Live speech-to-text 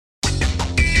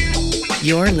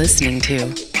You're listening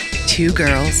to Two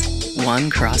Girls,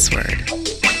 One Crossword.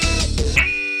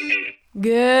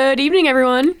 Good evening,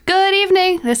 everyone. Good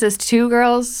evening. This is Two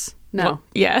Girls. No. Well,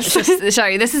 yes.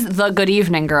 Sorry, this is the Good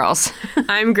Evening Girls.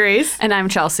 I'm Grace. And I'm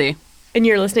Chelsea. And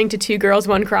you're listening to Two Girls,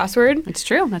 One Crossword. It's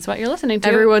true. That's what you're listening to.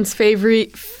 Everyone's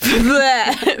favorite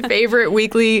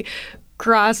weekly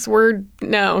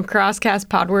crosscast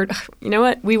podword. You know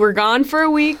what? We were gone for a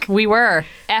week. We were.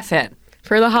 F it.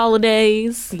 For the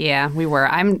holidays. Yeah, we were.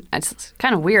 It's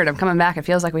kind of weird. I'm coming back. It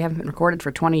feels like we haven't been recorded for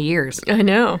 20 years. I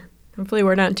know. Hopefully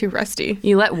we're not too rusty.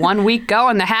 You let 1 week go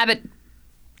and the habit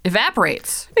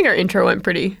evaporates. I think our intro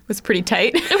was pretty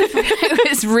tight. It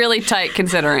was really tight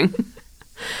considering.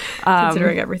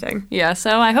 Considering everything. Yeah,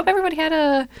 so I hope everybody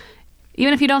had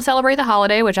even if you don't celebrate the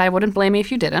holiday, which I wouldn't blame you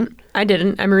if you didn't. I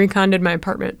didn't. I Marie Kondo'd my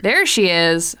apartment. There she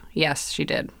is. Yes, she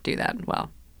did do that well.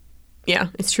 Yeah,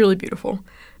 it's truly beautiful.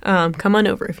 Come on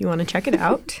over if you want to check it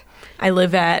out. I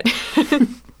live at...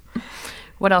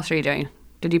 What else are you doing?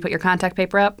 Did you put your contact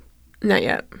paper up? Not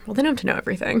yet. Well, they don't have to know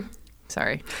everything.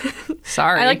 Sorry.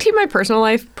 I like to keep my personal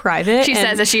life private. She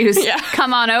says as she was,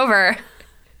 come on over.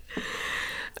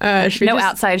 No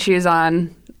outside shoes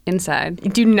on,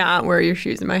 inside. Do not wear your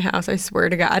shoes in my house, I swear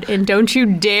to God. And don't you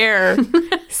dare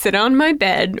sit on my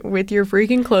bed with your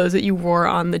freaking clothes that you wore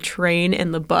on the train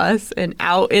and the bus and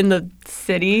out in the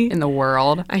city. In the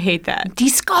world. I hate that.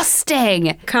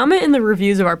 Disgusting. Comment in the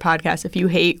reviews of our podcast if you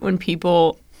hate when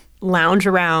people lounge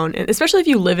around, and especially if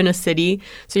you live in a city,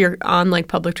 so you're on like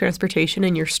public transportation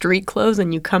in your street clothes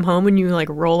and you come home and you like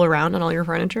roll around on all your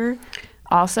furniture.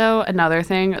 Also, another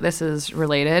thing, this is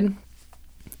related.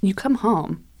 You come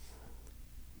home.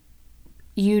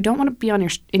 You don't want to be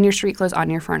in your street clothes on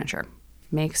your furniture.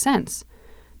 Makes sense.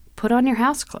 Put on your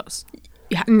house clothes.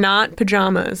 Yeah, not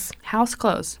pajamas. House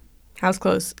clothes. House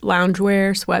clothes.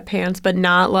 Loungewear, sweatpants, but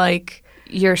not like...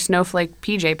 your snowflake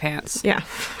PJ pants. Yeah.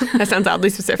 That sounds oddly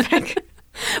specific.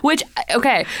 Which,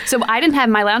 okay, so I didn't have,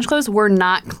 my lounge clothes were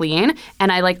not clean,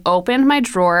 and I like opened my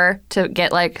drawer to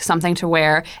get like something to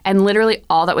wear, and literally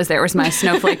all that was there was my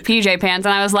snowflake PJ pants,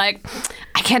 and I was like,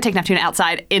 I can't take Neptune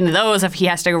outside in those if he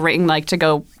has to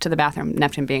go to the bathroom,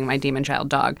 Neptune being my demon child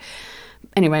dog.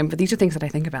 Anyway, but these are things that I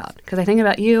think about, because I think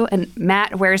about you, and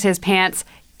Matt wears his pants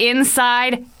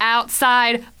inside,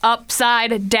 outside,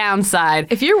 upside, downside.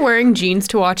 If you're wearing jeans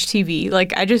to watch TV,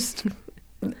 like I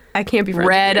can't be friends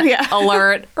red with you. Yeah.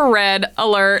 alert, red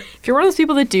alert. If you're one of those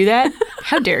people that do that,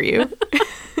 how dare you?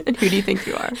 And who do you think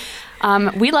you are?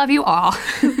 We love you all.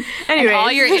 Anyways.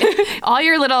 all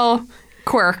your little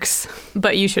quirks.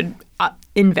 But you should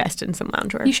invest in some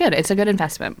loungewear. You should. It's a good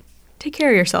investment. Take care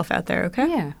of yourself out there, okay?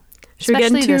 Yeah. Should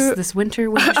Especially we get into this winter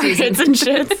season. Hits and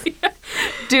shits. Yeah.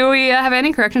 Do we have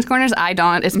any corrections corners? I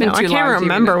don't. It's been too long. I can't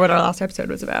remember what our last episode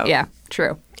was about. Yeah,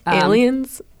 true.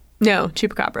 Aliens? No,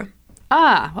 Chupacabra.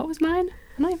 What was mine?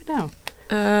 I don't even know.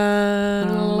 I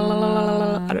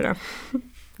don't know.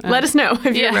 Let us know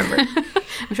if you remember.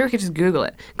 I'm sure we could just Google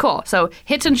it. Cool. So,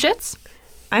 hits and shits?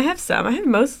 I have some. I have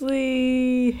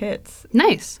mostly hits.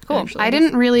 Nice. Cool. Actually. I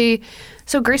didn't really...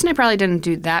 So, Grace and I probably didn't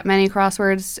do that many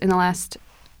crosswords in the last...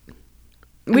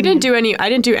 I didn't do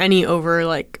any over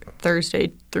like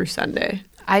Thursday through Sunday.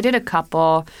 I did a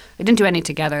couple. I didn't do any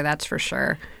together, that's for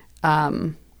sure.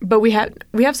 But we have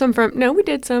some from... No, we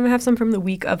did some. I have some from the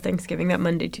week of Thanksgiving, that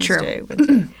Monday, Tuesday,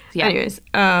 Wednesday. Yeah. Anyways.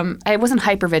 I wasn't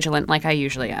hyper-vigilant like I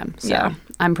usually am, so yeah.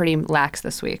 I'm pretty lax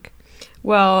this week.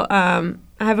 Well, I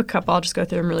have a couple. I'll just go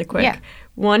through them really quick. Yeah.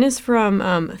 One is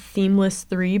from Themeless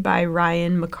 3 by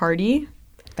Ryan McCarty.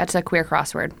 That's a queer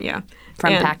crossword. Yeah.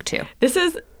 From And Pack 2. This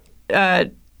is...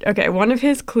 okay, one of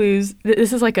his clues,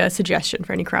 this is like a suggestion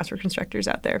for any crossword constructors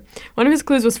out there. One of his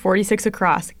clues was 46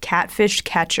 across, catfish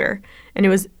catcher, and it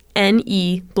was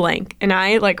N-E blank. And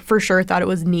I for sure thought it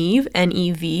was Neve,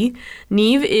 N-E-V.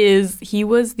 Neve he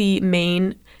was the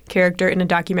main character in a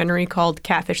documentary called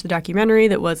Catfish the Documentary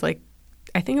that was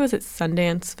I think it was at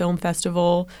Sundance Film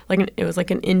Festival. It was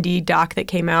an indie doc that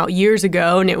came out years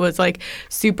ago, and it was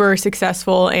super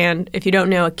successful. And if you don't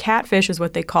know, a catfish is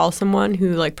what they call someone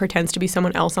who pretends to be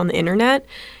someone else on the internet.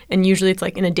 And usually it's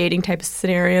in a dating type of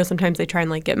scenario. Sometimes they try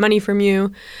and get money from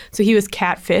you. So he was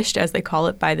catfished, as they call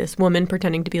it, by this woman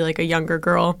pretending to be a younger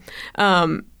girl.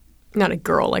 Not a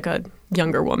girl, a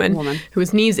younger woman who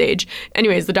was Neve's age.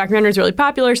 Anyways, the documentary is really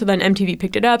popular, so then MTV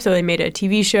picked it up, so they made a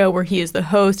TV show where he is the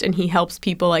host, and he helps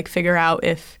people figure out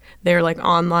if their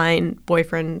online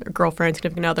boyfriend or girlfriend,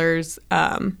 significant others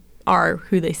are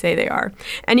who they say they are.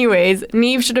 Anyways,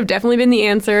 Neve should have definitely been the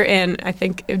answer, and I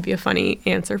think it would be a funny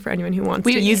answer for anyone who wants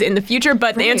to use it in the future,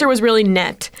 but the answer was really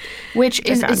net. Which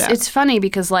is, it's funny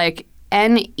because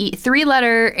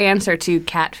three-letter answer to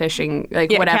catfishing,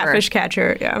 like Yeah, whatever. catfish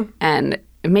catcher, yeah. And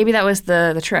maybe that was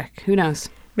the trick. Who knows?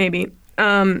 Maybe.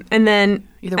 And then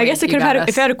Either I way, guess it you could have got had us.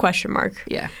 if it had a question mark.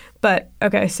 Yeah. But,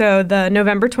 okay, so the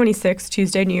November 26th,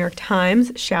 Tuesday, New York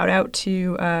Times, shout out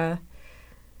to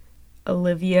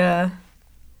Olivia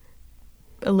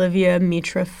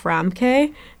Mitra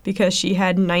Framke, because she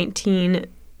had 19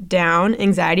 down,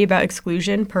 anxiety about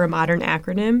exclusion per a modern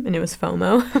acronym, and it was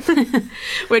FOMO,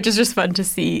 which is just fun to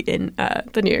see in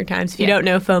the New York Times. If you don't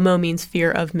know, FOMO means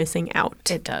fear of missing out.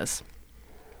 It does.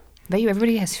 I bet you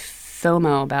everybody has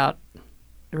FOMO about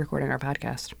recording our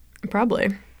podcast. Probably.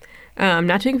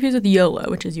 Not to be confused with YOLO,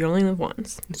 which is you only live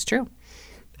once. It's true.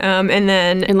 And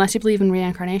then Unless you believe in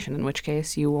reincarnation, in which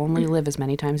case you only live as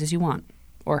many times as you want,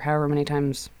 or however many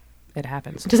times it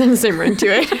happens. doesn't have the same ring to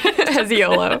it as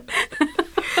YOLO.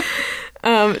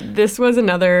 This was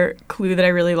another clue that I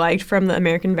really liked from the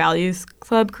American Values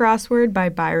Club crossword by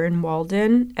Byron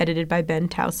Walden, edited by Ben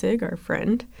Tausig, our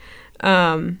friend.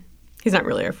 He's not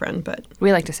really our friend, but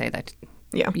We like to say that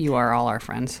yeah. you are all our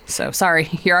friends. So sorry,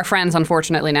 you're our friends,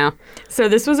 unfortunately, now. So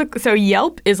this was so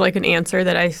Yelp is like an answer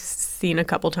that I've seen a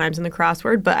couple times in the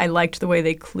crossword, but I liked the way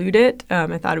they clued it.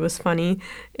 I thought it was funny.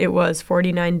 It was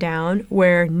 49 down,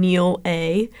 where Neil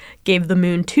A. gave the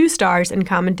moon 2 stars and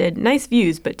commented, "Nice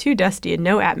views, but too dusty and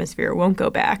no atmosphere. Won't go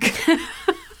back."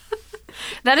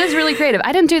 That is really creative.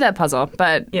 I didn't do that puzzle,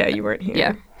 but Yeah, you weren't here.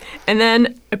 Yeah. And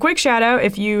then a quick shout out,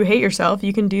 if you hate yourself,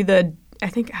 you can do I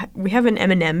think we have an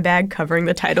M&M bag covering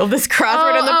the title of this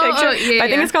crossword in the picture. yeah, But I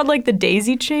think yeah. it's called like the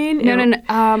daisy chain. no.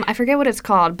 I forget what it's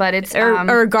called, but it's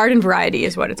Or garden variety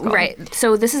is what it's called. right.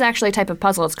 So this is actually a type of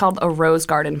puzzle. It's called a rose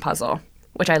garden puzzle,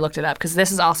 which I looked it up because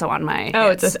this is also on my. Oh,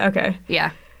 hits. okay.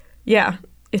 Yeah. Yeah.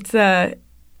 It's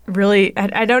really,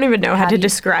 I don't even know how to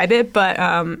describe it, but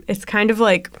it's kind of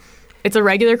like, it's a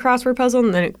regular crossword puzzle,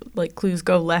 and then clues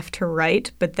go left to right,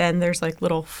 but then there's like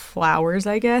little flowers,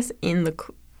 I guess, in the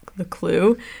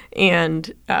clue,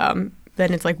 and then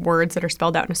it's like words that are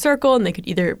spelled out in a circle, and they could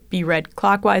either be read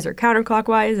clockwise or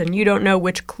counterclockwise, and you don't know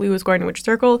which clue is going to which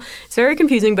circle. It's very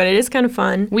confusing, but it is kind of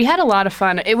fun. We had a lot of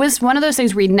fun. It was one of those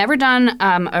things we'd never done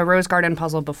a rose garden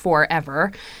puzzle before,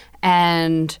 ever,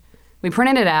 and we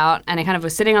printed it out, and it kind of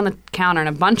was sitting on the counter, and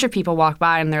a bunch of people walked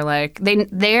by, and they're like,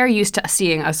 they're used to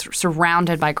seeing us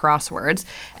surrounded by crosswords,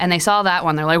 and they saw that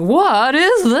one. They're like, "What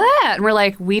is that?" And we're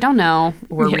like, "We don't know.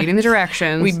 We're reading the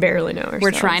directions. We barely know ourselves. We're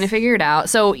trying to figure it out."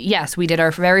 So yes, we did our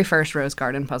very first rose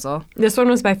garden puzzle. This one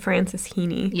was by Frances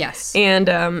Heaney. Yes. And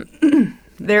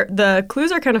the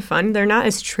clues are kind of fun. They're not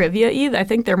as trivia-y. I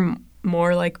think they're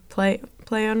more like play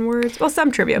on words. Well,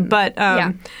 some trivia, but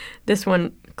this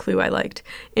one clue I liked.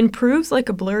 Improves like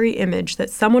a blurry image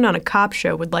that someone on a cop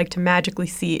show would like to magically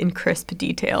see in crisp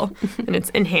detail. And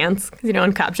it's enhance, because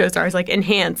on cop shows are always like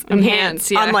enhance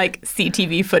yeah. on like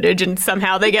CTV footage, and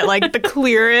somehow they get like the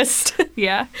clearest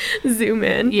Yeah. zoom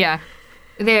in. Yeah.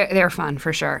 They're fun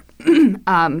for sure.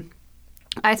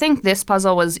 I think this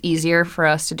puzzle was easier for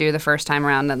us to do the first time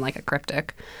around than like a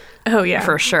cryptic. Oh yeah.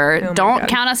 For sure. Oh, my Don't God.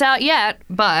 count us out yet,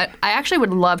 but I actually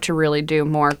would love to really do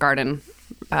more garden.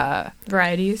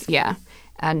 Varieties. Yeah.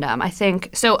 And I think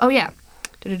so. Oh, yeah.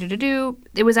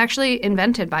 It was actually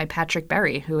invented by Patrick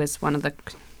Berry, who is one of the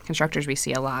constructors we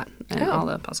see a lot in all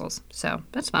the puzzles. So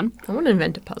that's fun. I want to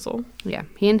invent a puzzle. Yeah.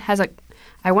 He has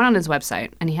I went on his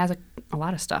website, and he has a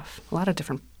lot of stuff, a lot of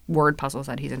different word puzzles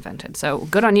that he's invented. So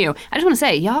good on you. I just want to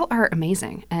say, y'all are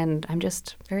amazing, and I'm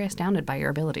just very astounded by your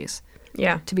abilities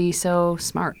Yeah. to be so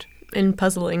smart. And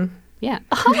puzzling. Yeah.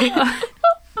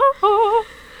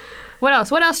 What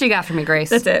else? What else do you got for me, Grace?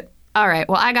 That's it. All right.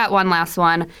 Well, I got one last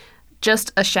one.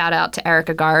 Just a shout out to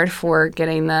Erica Gard for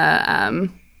getting the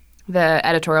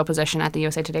editorial position at the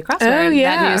USA Today crossword. Oh,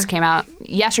 yeah. That news came out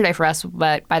yesterday for us,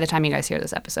 but by the time you guys hear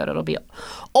this episode, it'll be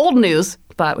old news.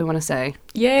 But we want to say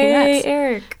Yay, congrats.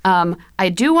 Eric. I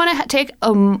do want to take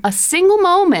a single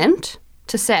moment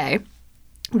to say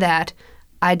that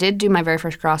I did do my very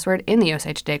first crossword in the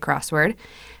USA Today crossword.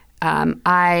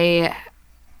 I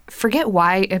forget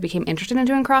why I became interested in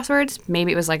doing crosswords.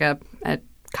 Maybe it was like a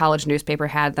college newspaper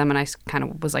had them, and I kind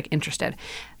of was like interested.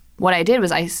 What I did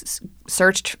was I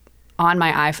searched on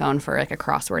my iPhone for like a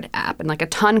crossword app, and like a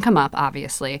ton come up,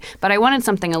 obviously. But I wanted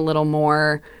something a little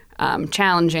more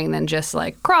challenging than just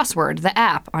like crossword, the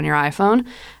app on your iPhone.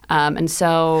 And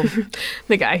so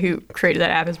The guy who created that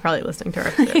app is probably listening to our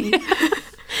episode.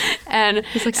 and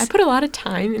He's like, I put a lot of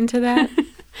time into that.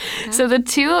 so the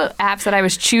two apps that I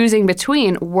was choosing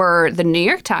between were the New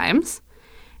York Times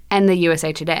and the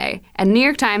USA Today. And New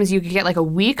York Times, you could get like a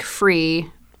week free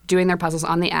doing their puzzles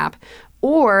on the app,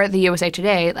 or the USA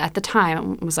Today at the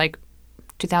time was like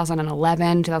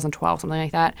 2011, 2012, something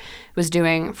like that, was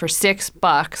doing for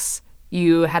 $6.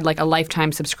 You had like a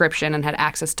lifetime subscription and had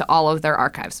access to all of their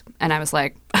archives. And I was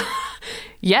like,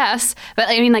 yes. But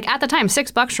I mean, like at the time,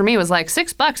 $6 for me was like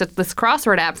 $6. It's this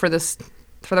crossword app for the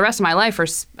rest of my life, for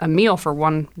a meal for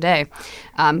one day.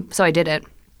 So I did it.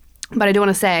 But I do want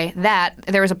to say that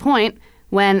there was a point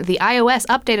when the iOS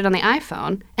updated on the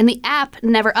iPhone and the app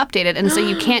never updated, and so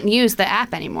you can't use the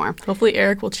app anymore. Hopefully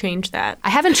Eric will change that. I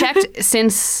haven't checked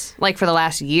since like for the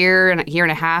last year and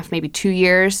a half, maybe 2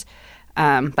 years.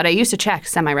 But I used to check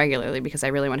semi-regularly because I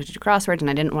really wanted to do crosswords, and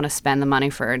I didn't want to spend the money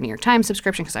for a New York Times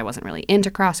subscription because I wasn't really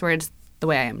into crosswords the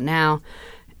way I am now.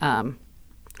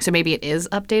 So maybe it is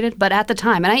updated, but at the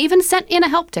time, and I even sent in a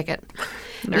help ticket.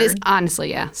 It is, honestly,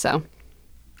 yeah, so.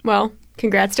 Well,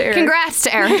 congrats to Eric. Congrats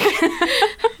to Eric.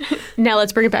 Now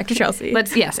let's bring it back to Chelsea.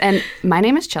 Yes, and my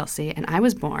name is Chelsea, and I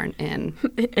was born in...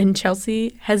 And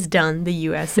Chelsea has done the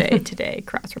USA Today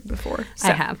crossword before. So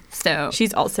I have, so...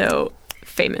 She's also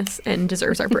famous and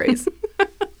deserves our praise.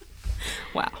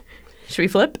 Wow. Should we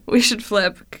flip? We should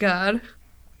flip. God.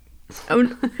 Oh,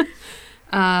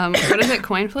 what is it,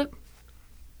 coin flip?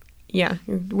 yeah,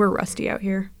 we're rusty out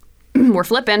here. We're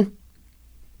flipping.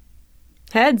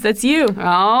 Heads, that's you.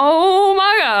 Oh,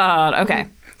 my God. Okay,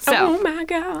 so... Oh, my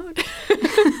God.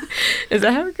 Is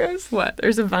that how it goes? What?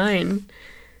 There's a vine.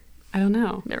 I don't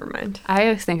know. Never mind. I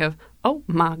always think of, oh,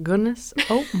 my goodness.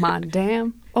 Oh, my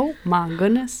damn. Oh, my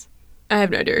goodness. I have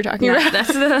no idea what you're talking about.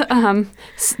 That's the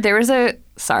there was a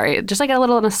sorry, just like a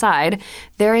little aside,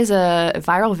 there is a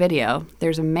viral video.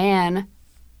 There's a man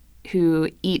who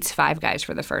eats Five Guys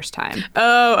for the first time.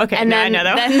 Oh, okay. And now then, I know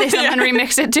that then one. someone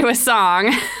remixed it to a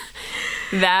song.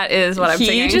 That is what I'm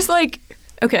thinking. He just like,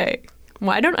 okay,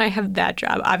 why don't I have that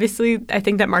job? Obviously, I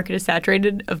think that market is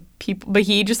saturated of people, but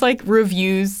he just like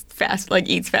reviews fast, like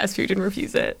eats fast food and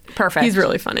reviews it. Perfect. He's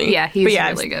really funny. Yeah, he's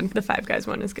really good. The Five Guys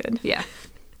one is good. Yeah.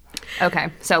 Okay,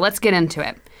 so let's get into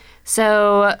it.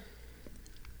 So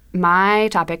my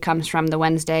topic comes from the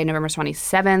Wednesday, November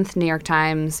 27th, New York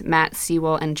Times, Matt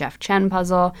Sewell and Jeff Chen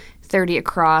puzzle, 30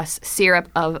 across, syrup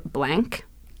of blank.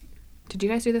 Did you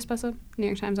guys do this puzzle, New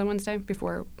York Times, on Wednesday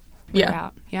before we were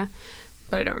out? Yeah.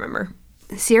 But I don't remember.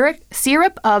 Syrup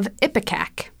of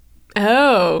ipecac.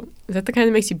 Oh, is that the kind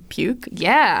that makes you puke?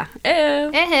 Yeah.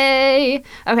 Oh. Hey.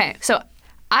 Okay, so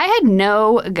I had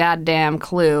no goddamn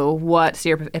clue what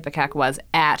syrup of ipecac was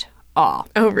at all.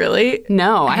 Oh, really?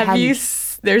 No, I Have hadn't. you?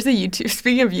 There's a YouTube.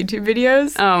 Speaking of YouTube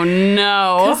videos, Oh,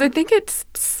 no. because I think it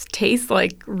tastes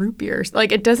like root beer.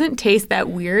 Like it doesn't taste that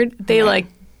weird. They like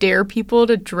dare people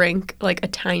to drink like a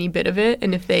tiny bit of it,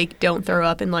 and if they don't throw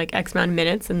up in like X amount of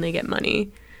minutes, then they get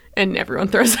money, and everyone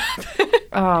throws up.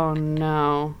 Oh,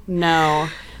 no. No.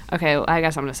 Okay, well, I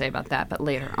guess I'm going to say about that, but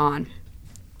later on.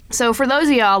 So for those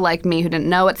of y'all like me who didn't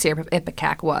know what syrup of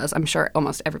ipecac was, I'm sure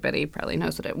almost everybody probably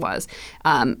knows what it was.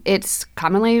 It's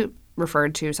commonly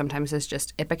referred to sometimes as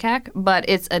just ipecac, but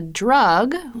it's a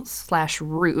drug /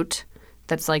 root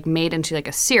that's like made into like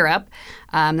a syrup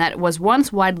that was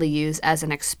once widely used as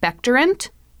an expectorant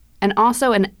and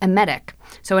also an emetic.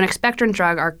 So an expectorant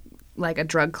drug are like a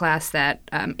drug class that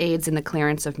aids in the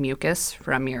clearance of mucus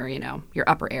from your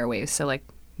upper airways. So like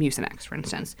Mucinex, for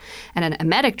instance. And an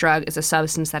emetic drug is a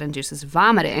substance that induces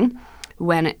vomiting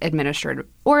when administered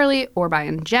orally or by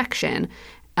injection.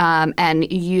 And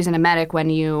you use an emetic when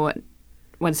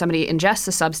somebody ingests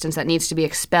a substance that needs to be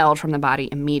expelled from the body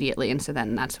immediately. And so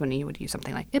then that's when you would use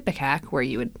something like ipecac, where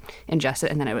you would ingest it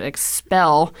and then it would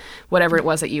expel whatever it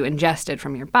was that you ingested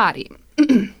from your body.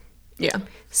 Yeah.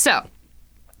 So,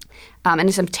 and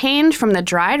it's obtained from the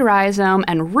dried rhizome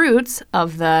and roots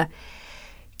of the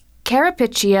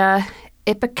Carapichia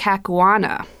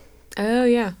ipecacuana Oh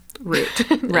yeah. root,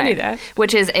 I knew that.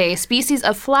 which is a species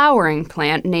of flowering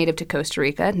plant native to Costa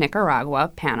Rica,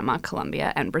 Nicaragua, Panama,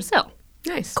 Colombia, and Brazil.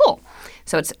 Nice. Cool.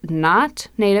 So it's not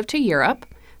native to Europe,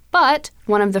 but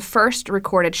one of the first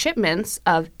recorded shipments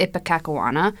of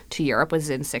ipecacuana to Europe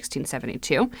was in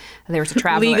 1672. There was a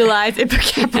traveler. Legalize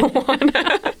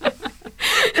ipecacuana.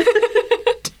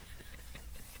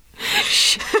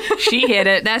 She hit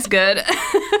it. That's good.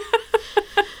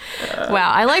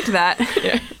 Wow, I liked that.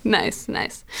 Yeah. Nice.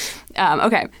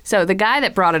 Okay, so the guy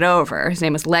that brought it over, his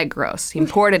name was Legros. He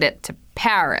imported it to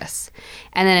Paris.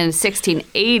 And then in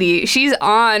 1680,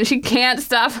 she can't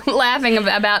stop laughing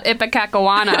about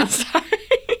ipecacuana. Sorry.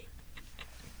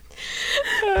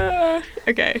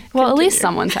 Okay. Well, at least continue.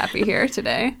 someone's happy here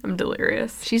today. I'm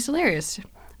delirious. She's delirious.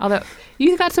 Although,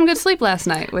 you got some good sleep last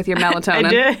night with your melatonin.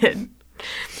 I did.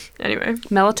 Anyway.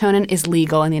 Melatonin is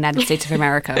legal in the United States of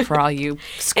America for all you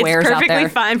squares It's out perfectly there.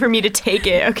 fine for me to take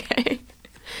it, okay?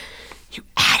 You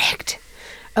addict.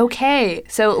 Okay,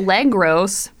 so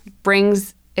Legros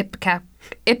brings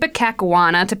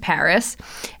Ipecacuanha to Paris,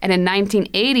 and in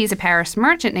 1980s, a Paris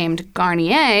merchant named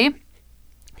Garnier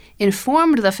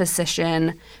informed the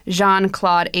physician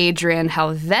Jean-Claude Adrien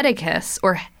Helvetius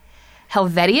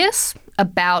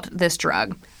about this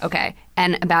drug, okay,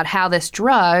 and about how this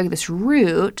drug, this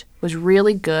root, was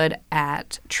really good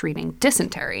at treating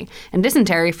dysentery. And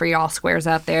dysentery, for y'all squares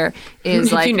out there,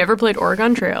 is like... If you never played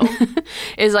Oregon Trail.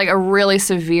 is like a really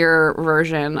severe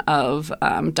version of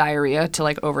diarrhea, to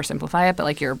like oversimplify it, but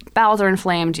like your bowels are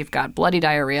inflamed, you've got bloody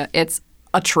diarrhea. It's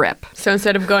a trip. So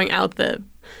instead of going out the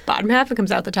bottom half, it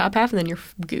comes out the top half, and then you're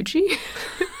Gucci?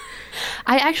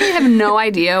 I actually have no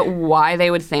idea why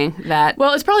they would think that.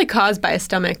 Well, it's probably caused by a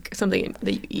stomach, something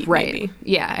that you eat, Right. maybe.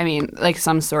 Yeah, I mean, like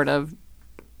some sort of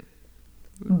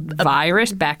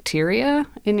virus, bacteria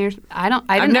in your...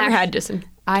 I've never had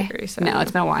dysentery. So No,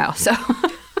 it's been a while, so...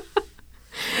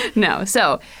 No,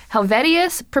 so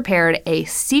Helvetius prepared a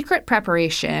secret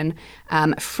preparation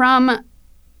from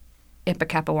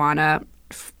Ipecacuanha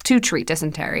to treat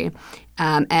dysentery,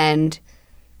 and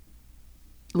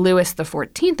Louis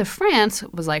XIV of France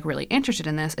was like really interested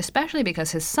in this, especially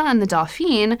because his son, the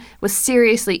Dauphin, was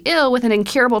seriously ill with an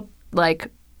incurable like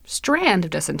strand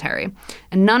of dysentery,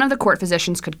 and none of the court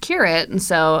physicians could cure it. And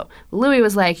so Louis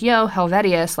was like, "Yo,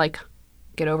 Helvetius, like,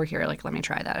 get over here, like, let me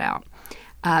try that out."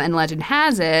 And legend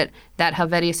has it that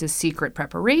Helvetius' secret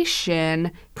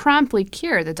preparation promptly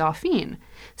cured the Dauphin.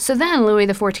 So then Louis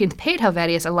XIV paid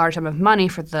Helvetius a large sum of money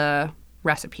for the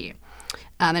recipe.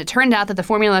 And it turned out that the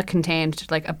formula contained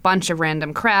like a bunch of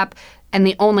random crap, and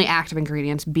the only active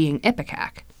ingredients being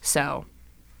ipecac. So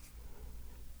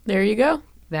there you go.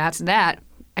 that's that.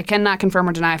 I cannot confirm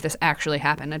or deny if this actually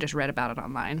happened. I just read about it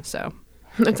online. So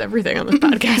That's everything on this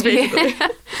podcast,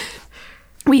 basically.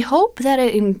 we hope that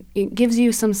it gives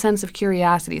you some sense of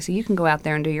curiosity so you can go out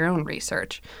there and do your own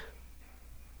research.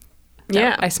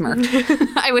 Yeah. I smirked.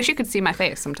 I wish you could see my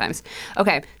face sometimes.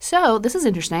 Okay, so this is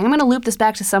interesting. I'm going to loop this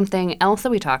back to something else that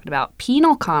we talked about,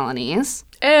 penal colonies,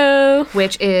 Oh.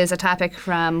 which is a topic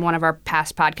from one of our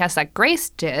past podcasts that Grace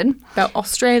did. About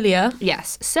Australia.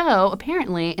 Yes. So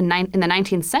apparently in the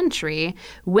 19th century,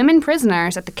 women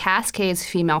prisoners at the Cascades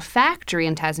Female Factory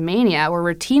in Tasmania were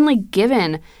routinely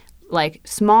given like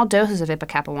small doses of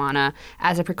Ipecacuanha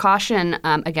as a precaution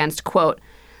against, quote,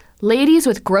 ladies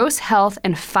with gross health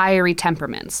and fiery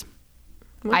temperaments.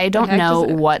 I don't heck know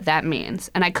does it- what that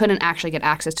means. And I couldn't actually get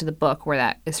access to the book where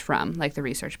that is from, like the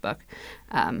research book.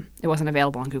 It wasn't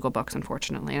available on Google Books,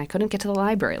 unfortunately. And I couldn't get to the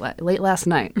library late last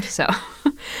night. So,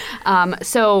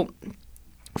 so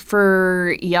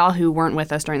for y'all who weren't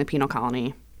with us during the penal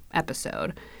colony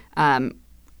episode,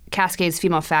 Cascades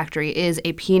Female Factory is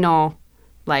a penal,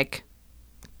 like,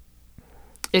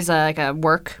 is like a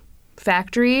work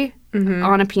factory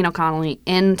on a penal colony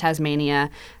in Tasmania,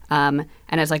 and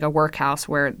it's like a workhouse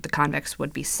where the convicts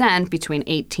would be sent between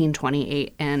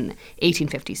 1828 and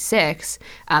 1856.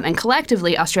 And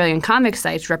collectively, Australian convict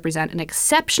sites represent an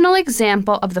exceptional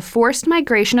example of the forced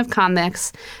migration of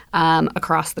convicts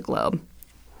across the globe,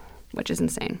 which is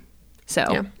insane. So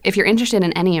Yeah. if you're interested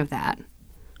in any of that,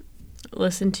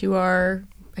 Listen to our,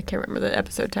 I can't remember the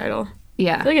episode title.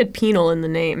 yeah, I think it had penal in the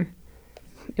name.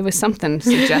 it was something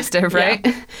suggestive, right?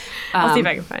 I'll see if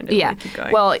I can find it. Yeah. Keep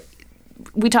going. Well,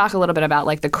 we talk a little bit about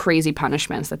like the crazy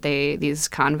punishments that these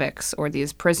convicts or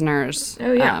these prisoners.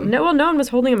 Oh, yeah. No one was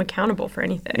holding him accountable for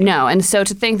anything. No, and so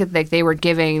to think that like, they were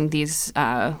giving these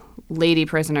lady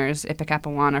prisoners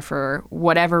Ipecacuanha for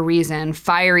whatever reason,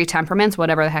 fiery temperaments,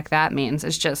 whatever the heck that means,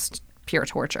 is just pure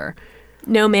torture.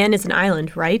 No Man is an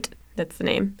Island, right? That's the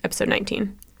name. Episode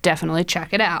 19. Definitely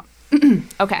check it out.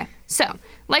 Okay, so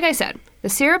like I said, the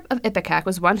syrup of ipecac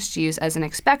was once used as an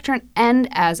expectorant and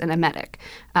as an emetic.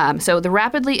 So the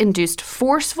rapidly induced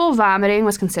forceful vomiting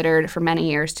was considered for many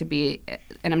years to be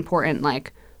an important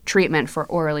like treatment for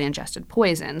orally ingested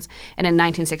poisons. And in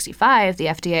 1965, the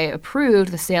FDA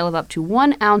approved the sale of up to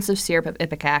 1 ounce of syrup of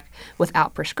ipecac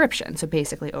without prescription, so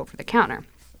basically over the counter.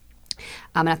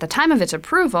 And at the time of its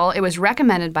approval, it was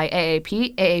recommended by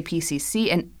AAP,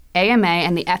 AAPCC, and AMA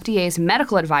and the FDA's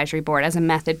Medical Advisory Board as a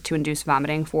method to induce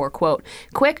vomiting for, quote,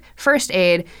 quick first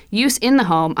aid, use in the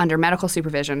home under medical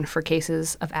supervision for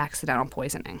cases of accidental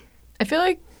poisoning. I feel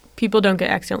like people don't get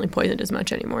accidentally poisoned as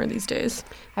much anymore these days.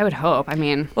 I would hope. I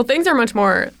mean, Well, things are much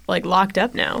more like locked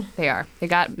up now. they are. They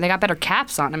got better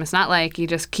caps on them. It's not like you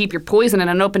just keep your poison in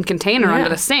an open container Yeah. under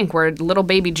the sink where little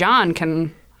baby John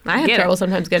can I have get trouble it.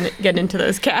 sometimes getting into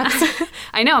those caps.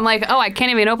 I know. I'm like, oh, I can't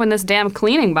even open this damn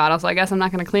cleaning bottle, so I guess I'm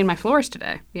not going to clean my floors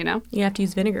today, you know? You have to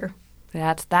use vinegar.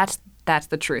 That's that's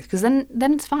the truth. Because then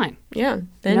it's fine. Yeah.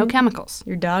 Then No chemicals.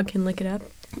 your dog can lick it up.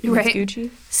 If Right. It's Gucci.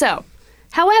 So,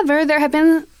 however, there have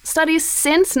been studies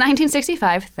since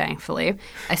 1965, thankfully,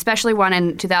 especially one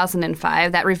in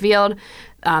 2005, that revealed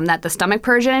that the stomach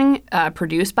purging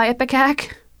produced by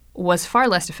Ipecac was far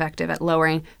less effective at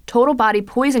lowering total body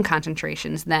poison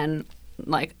concentrations than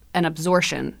like an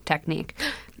absorption technique.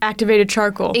 Activated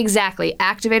charcoal. Exactly.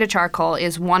 Activated charcoal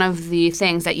is one of the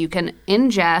things that you can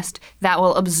ingest that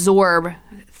will absorb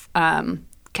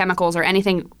chemicals or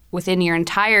anything within your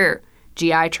entire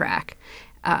GI tract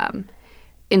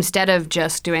instead of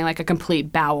just doing like a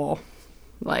complete bowel,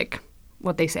 like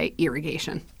what they say,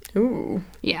 irrigation. Ooh.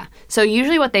 Yeah. So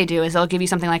usually what they do is they'll give you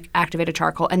something like activated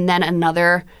charcoal and then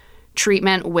another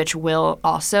treatment which will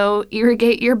also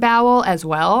irrigate your bowel as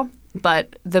well.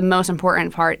 But the most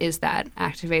important part is that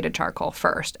activated charcoal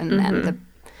first and then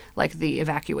the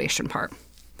evacuation part.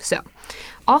 So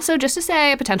also just to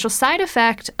say a potential side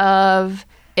effect of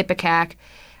Ipecac,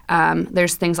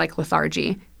 there's things like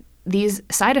lethargy. These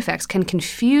side effects can be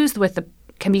confused with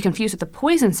the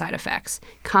poison side effects,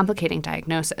 complicating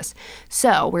diagnosis.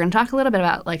 So we're going to talk a little bit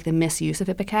about like the misuse of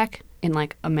Ipecac in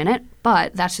like a minute,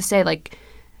 but that's to say like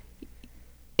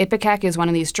Ipecac is one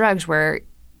of these drugs where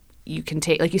you can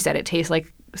take, like you said, it tastes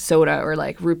like soda or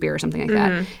like root beer or something like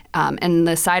that. And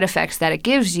the side effects that it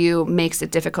gives you makes it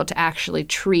difficult to actually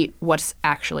treat what's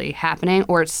actually happening,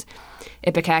 or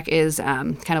Ipecac is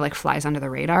kind of like flies under the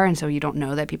radar, and so you don't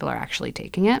know that people are actually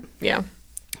taking it. Yeah.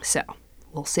 So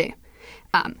we'll see.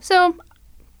 So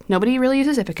nobody really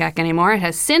uses Ipecac anymore. It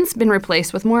has since been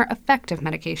replaced with more effective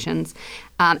medications.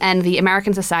 And the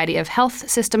American Society of Health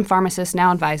System Pharmacists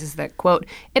now advises that, quote,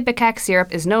 Ipecac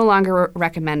syrup is no longer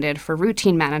recommended for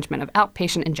routine management of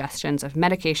outpatient ingestions of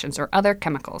medications or other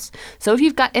chemicals. So if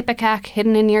you've got Ipecac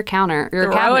hidden in your counter or your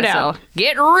Throw cabinet it out. sill,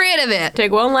 get rid of it.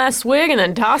 Take one last swig and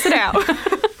then toss it out.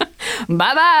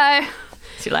 Bye-bye.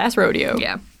 It's your last rodeo.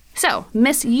 Yeah. So,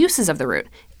 misuses of the root.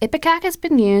 Ipecac has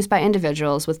been used by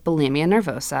individuals with bulimia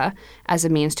nervosa as a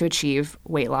means to achieve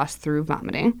weight loss through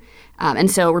vomiting.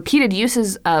 And so repeated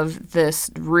uses of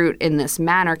this root in this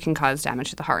manner can cause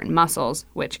damage to the heart and muscles,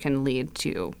 which can lead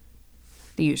to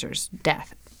the user's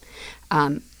death.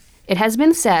 It has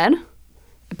been said,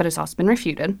 but it's also been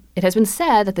refuted, it has been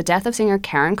said that the death of singer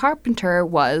Karen Carpenter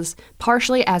was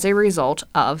partially as a result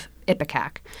of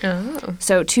Ipecac. Oh.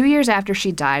 So 2 years after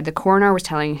she died, the coroner was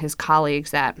telling his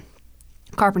colleagues that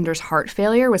Carpenter's heart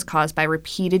failure was caused by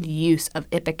repeated use of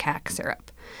Ipecac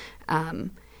syrup.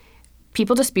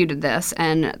 People disputed this,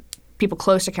 and people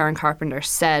close to Karen Carpenter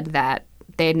said that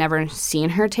they had never seen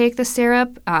her take the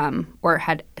syrup or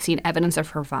had seen evidence of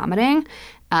her vomiting.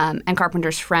 And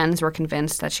Carpenter's friends were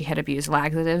convinced that she had abused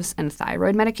laxatives and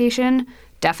thyroid medication,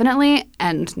 definitely,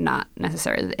 and not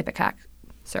necessarily the Ipecac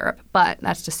syrup. But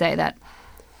that's to say that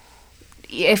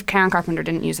if Karen Carpenter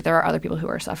didn't use it, there are other people who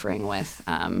are suffering with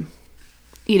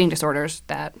eating disorders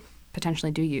that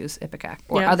potentially do use Ipecac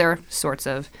or other sorts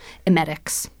of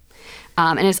emetics.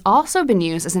 And it's also been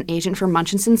used as an agent for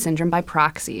Munchausen syndrome by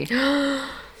proxy. Do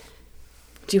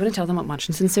you want to tell them what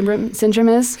Munchausen syndrome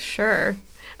is? Sure.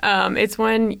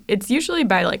 It's usually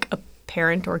by like a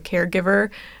parent or caregiver.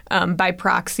 By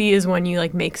proxy is when you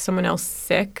like make someone else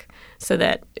sick, so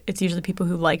that it's usually people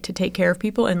who like to take care of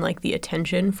people and like the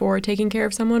attention for taking care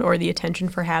of someone or the attention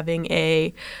for having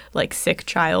a like sick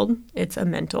child. It's a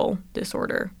mental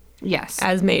disorder. Yes.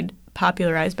 As made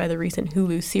popularized by the recent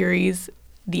Hulu series,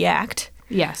 The Act.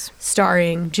 Yes.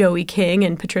 Starring Joey King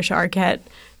and Patricia Arquette,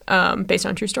 based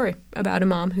on a true story about a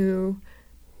mom who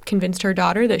convinced her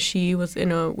daughter that she was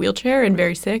in a wheelchair and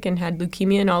very sick and had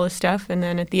leukemia and all this stuff. And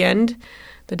then at the end,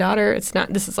 the daughter,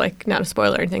 this is like not a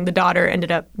spoiler or anything, the daughter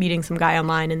ended up meeting some guy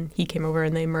online and he came over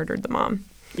and they murdered the mom.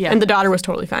 Yeah. And the daughter was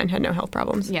totally fine, had no health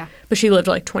problems. Yeah. But she lived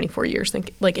like 24 years,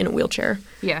 like in a wheelchair.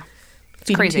 Yeah.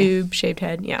 Feeding crazy. tube, shaved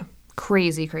head, yeah.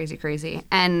 Crazy, crazy, crazy.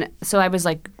 And so I was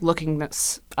like looking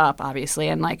this up, obviously,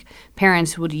 and like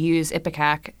parents would use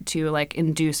Ipecac to like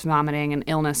induce vomiting and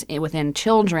illness within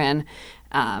children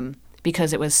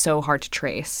because it was so hard to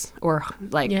trace or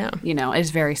like, you know,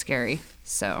 it's very scary.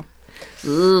 So,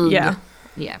 Yeah.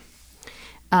 Yeah.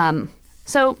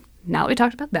 So now that we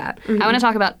talked about that, I want to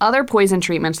talk about other poison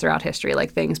treatments throughout history,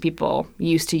 like things people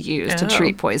used to use to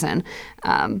treat poison.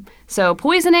 So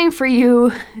poisoning, for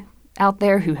you out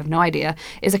there who have no idea,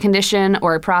 is a condition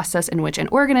or a process in which an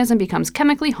organism becomes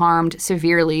chemically harmed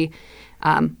severely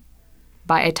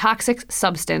by a toxic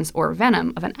substance or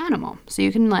venom of an animal. So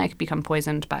you can like become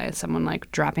poisoned by someone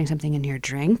like dropping something in your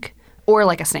drink or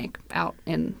like a snake out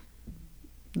in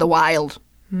the wild.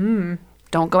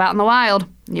 Don't go out in the wild.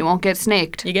 You won't get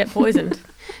snaked. You get poisoned.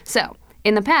 So,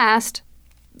 in the past,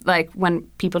 like when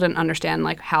people didn't understand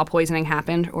like how poisoning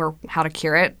happened or how to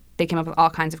cure it, they came up with all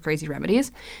kinds of crazy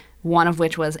remedies, one of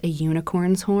which was a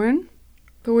unicorn's horn.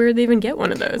 But where did they even get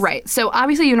one of those? Right. So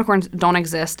obviously unicorns don't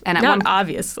exist. And at Not one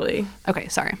obviously. Okay,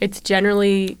 sorry. It's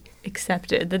generally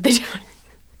accepted that they don't.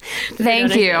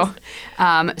 Thank you.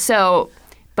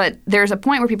 But there's a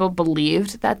point where people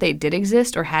believed that they did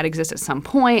exist or had existed at some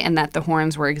point, and that the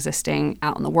horns were existing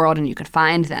out in the world and you could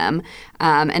find them.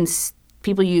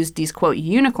 People used these, quote,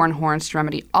 unicorn horns to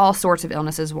remedy all sorts of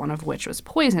illnesses, one of which was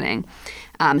poisoning.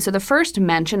 So the first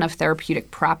mention of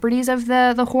therapeutic properties of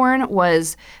the horn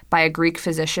was by a Greek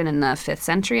physician in the 5th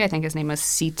century. I think his name was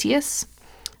Cetius.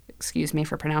 Excuse me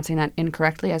for pronouncing that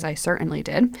incorrectly, as I certainly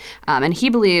did. And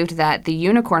he believed that the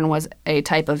unicorn was a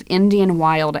type of Indian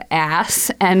wild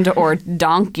ass and or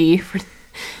donkey for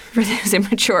those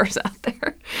immatures out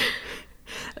there.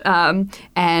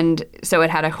 And so it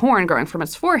had a horn growing from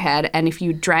its forehead, and if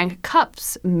you drank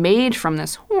cups made from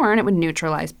this horn, it would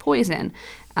neutralize poison.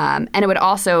 And it would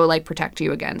also like protect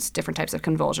you against different types of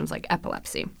convulsions like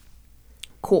epilepsy.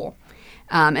 Cool.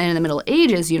 And in the Middle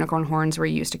Ages, unicorn horns were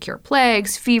used to cure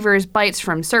plagues, fevers, bites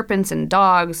from serpents and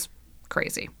dogs.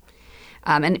 Crazy.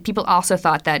 And people also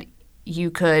thought that you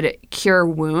could cure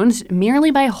wounds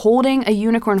merely by holding a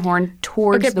unicorn horn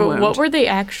towards the wound. Okay, but what were they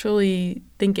actually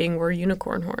thinking were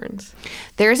unicorn horns?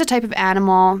 There's a type of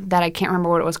animal that I can't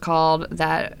remember what it was called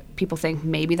that people think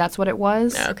maybe that's what it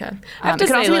was. Oh, okay. It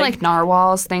could also be like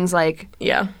narwhals, things like...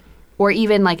 Yeah. Or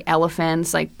even like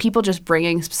elephants, like people just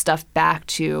bringing stuff back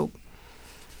to...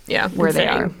 Yeah, where they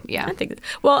are. Yeah, I think.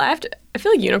 Well, I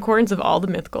feel like unicorns of all the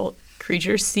mythical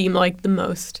creatures seem like the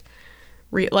most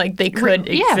real. Like they could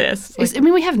exist. Like, I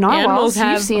mean, we have narwhals. Animals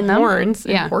have You've seen them. Horns.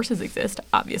 And horses exist.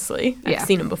 Obviously, I've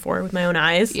seen them before with my own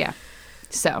eyes. Yeah.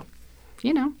 So,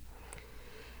 you know.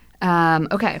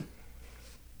 Okay.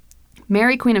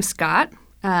 Mary, Queen of Scott,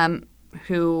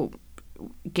 who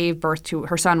gave birth to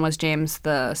her son was James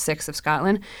VI of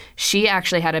Scotland. She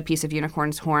actually had a piece of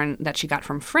unicorn's horn that she got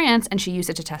from France, and she used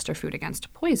it to test her food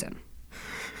against poison.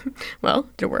 Well,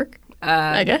 did it work?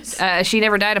 I guess. She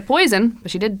never died of poison,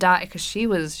 but she did die because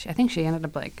I think she ended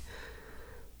up like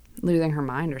losing her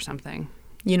mind or something.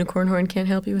 Unicorn horn can't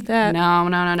help you with that. No.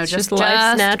 Just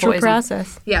life's natural poison.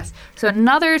 process. Yes. So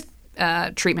another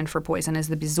treatment for poison is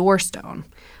the Bezoar stone,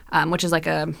 which is like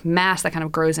a mass that kind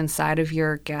of grows inside of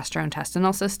your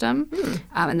gastrointestinal system.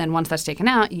 And then once that's taken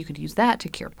out, you could use that to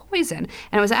cure poison.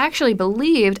 And it was actually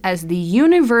believed as the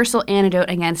universal antidote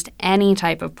against any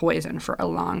type of poison for a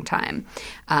long time.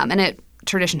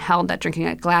 Tradition held that drinking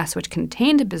a glass which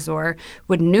contained a bezoar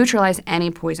would neutralize any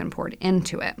poison poured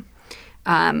into it.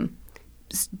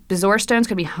 Bezoar stones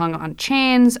could be hung on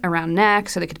chains around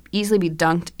necks so they could easily be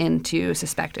dunked into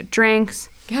suspected drinks.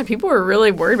 God, people were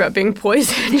really worried about being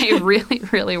poisoned. They really,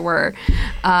 really were.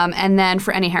 And then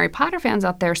for any Harry Potter fans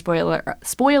out there,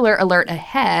 spoiler alert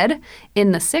ahead,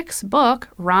 in the 6th book,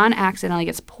 Ron accidentally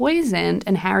gets poisoned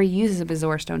and Harry uses a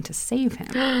Bezoar stone to save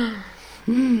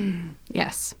him.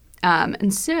 Yes.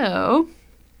 And so...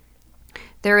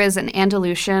 there is an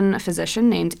Andalusian physician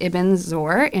named Ibn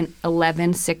Zor in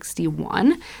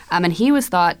 1161, and he was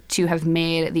thought to have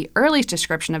made the earliest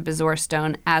description of Bezoar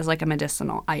stone as like a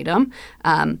medicinal item.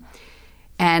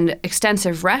 And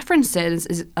extensive references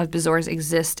of Bezoars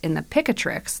exist in the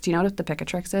Picatrix. Do you know what the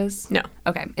Picatrix is? No.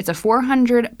 Okay. It's a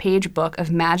 400-page book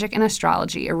of magic and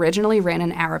astrology, originally written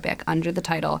in Arabic under the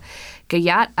title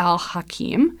Gayat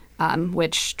al-Hakim,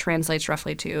 which translates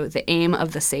roughly to the aim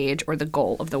of the sage or the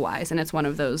goal of the wise. And it's one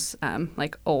of those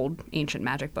like old ancient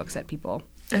magic books that people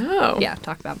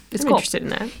talk about. It's cool. Interested in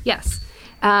that. Yes.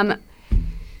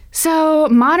 So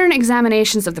modern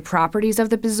examinations of the properties of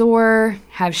the Bezoar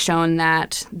have shown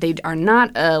that they are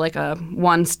not like a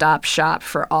one-stop shop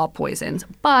for all poisons,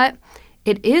 but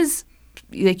it is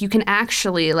like you can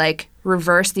actually like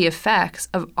reverse the effects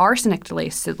of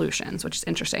arsenic-laced solutions, which is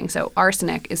interesting. So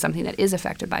arsenic is something that is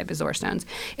affected by Bezoar stones.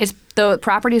 It's the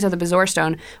properties of the Bezoar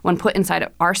stone, when put inside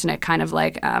of arsenic, kind of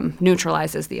like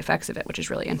neutralizes the effects of it, which is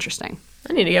really interesting.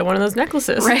 I need to get one of those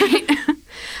necklaces. Right?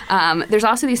 There's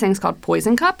also these things called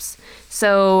poison cups.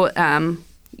 So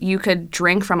you could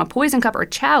drink from a poison cup or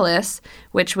chalice,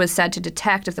 which was said to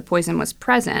detect if the poison was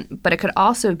present, but it could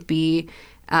also be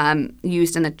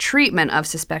used in the treatment of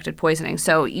suspected poisoning.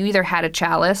 So you either had a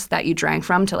chalice that you drank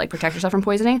from to like protect yourself from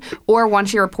poisoning, or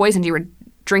once you were poisoned, you were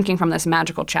drinking from this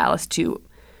magical chalice to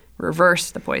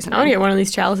reverse the poisoning. I want to get one of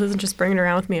these chalices and just bring it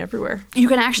around with me everywhere. You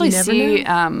can actually see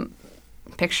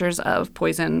pictures of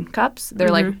poison cups. They're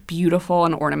like beautiful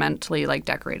and ornamentally like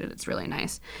decorated. It's really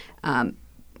nice.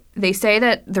 They say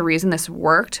that the reason this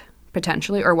worked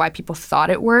potentially, or why people thought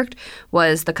it worked,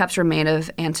 was the cups were made of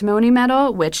antimony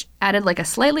metal, which added like a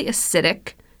slightly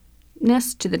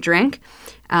acidicness to the drink,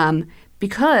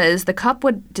 because the cup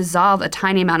would dissolve a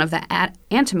tiny amount of the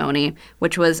antimony,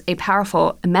 which was a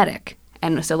powerful emetic.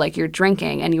 And so, like, you're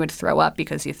drinking and you would throw up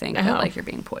because you think that, like, you're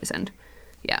being poisoned.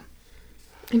 Yeah.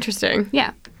 Interesting.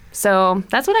 Yeah. So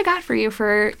that's what I got for you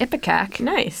for Ipecac.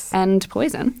 Nice. And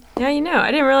poison. Yeah,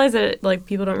 I didn't realize that, like,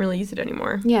 people don't really use it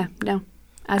anymore. Yeah, no.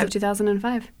 As of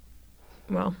 2005.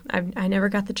 Well, I never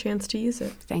got the chance to use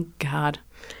it. Thank God.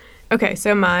 Okay,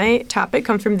 so my topic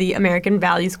comes from the American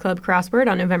Values Club crossword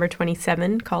on November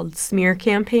 27 called Smear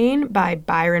Campaign by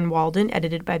Byron Walden,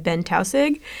 edited by Ben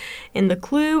Tausig. And the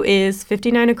clue is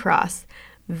 59 across.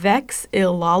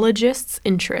 Vexillologist's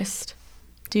interest.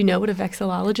 Do you know what a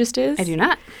vexillologist is? I do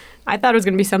not. I thought it was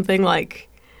going to be something like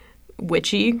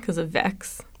witchy because of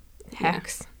vex,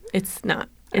 hex. Yeah. It's not.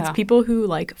 It's people who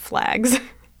like flags.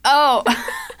 Oh,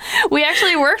 we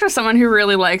actually worked with someone who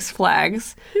really likes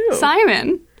flags. Who?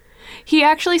 Simon. He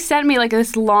actually sent me like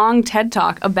this long TED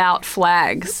Talk about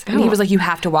flags. And he was like, you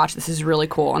have to watch this. This is really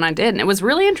cool. And I did. And it was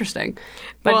really interesting.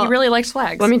 But he really likes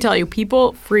flags. Let me tell you,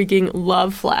 people freaking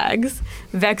love flags.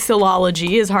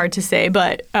 Vexillology is hard to say,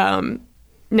 but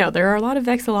no, there are a lot of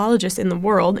vexillologists in the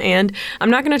world. And I'm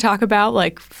not going to talk about,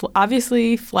 like,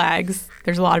 obviously flags.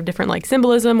 There's a lot of different, like,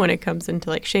 symbolism when it comes into,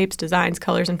 like, shapes, designs,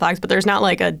 colors, and flags. But there's not,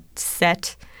 like, a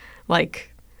set,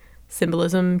 like,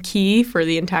 symbolism key for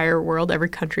the entire world. Every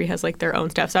country has, like, their own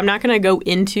stuff. So I'm not going to go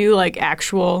into, like,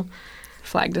 actual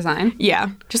flag design.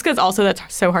 Yeah, just because also that's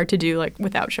so hard to do, like,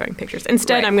 without showing pictures.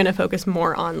 Instead, I'm going to focus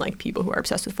more on, like, people who are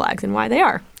obsessed with flags and why they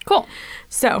are. Cool.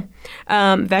 So,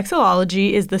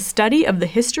 vexillology is the study of the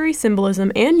history,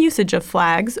 symbolism, and usage of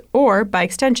flags, or, by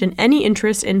extension, any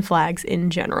interest in flags in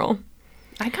general.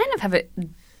 I kind of have a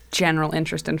general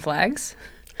interest in flags.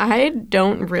 I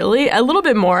don't really. A little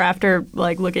bit more after,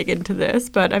 like, looking into this,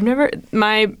 but I've never,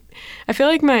 I feel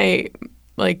like my,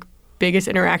 like, biggest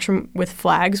interaction with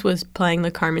flags was playing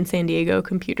the Carmen Sandiego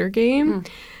computer game,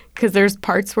 because there's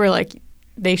parts where, like,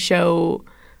 they show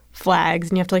flags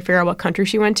and you have to, like, figure out what country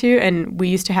she went to, and we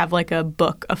used to have, like, a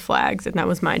book of flags, and that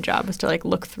was my job, was to, like,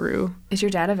 look through. Is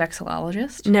your dad a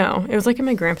vexillologist? No, it was, like, in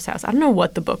my grandpa's house. I don't know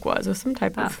what the book was. It was some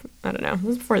type of, I don't know. It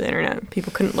was before the internet.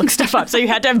 People couldn't look stuff up, so you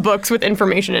had to have books with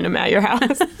information in them at your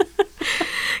house.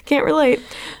 Can't relate.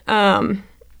 It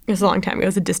was a long time ago. It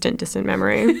was a distant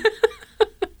memory.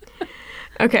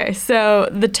 Okay, so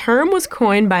the term was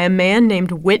coined by a man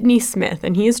named Whitney Smith,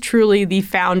 and he is truly the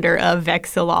founder of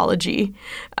vexillology.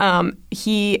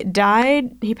 He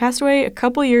passed away a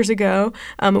couple years ago.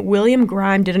 William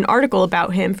Grime did an article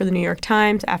about him for the New York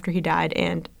Times after he died,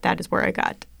 and that is where I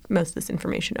got most of this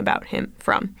information about him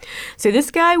from. So this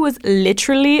guy was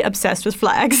literally obsessed with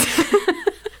flags.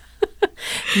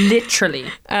 Literally.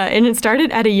 And it started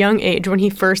at a young age when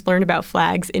he first learned about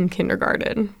flags in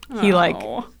kindergarten. He,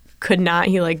 could not.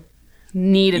 He,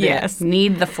 needed it.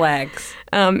 Need the flags.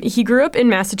 He grew up in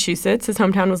Massachusetts. His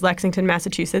hometown was Lexington,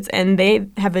 Massachusetts, and they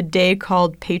have a day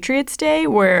called Patriots Day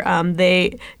where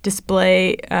they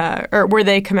display or where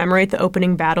they commemorate the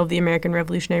opening battle of the American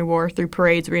Revolutionary War through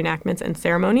parades, reenactments, and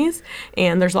ceremonies.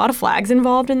 And there's a lot of flags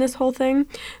involved in this whole thing.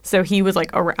 So he was, like,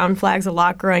 around flags a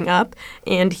lot growing up,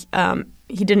 and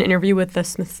he did an interview with the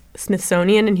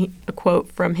Smithsonian, and a quote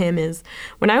from him is,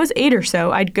 "When I was 8 or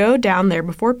so, I'd go down there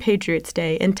before Patriots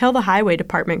Day and tell the highway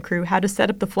department crew how to set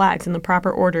up the flags in the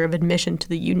proper order of admission to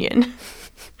the Union."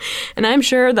 And I'm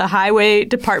sure the highway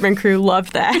department crew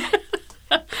loved that.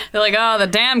 They're like, oh, the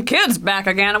damn kid's back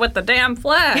again with the damn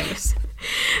flags.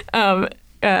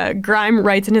 Grime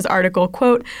writes in his article,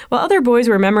 quote, "While other boys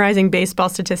were memorizing baseball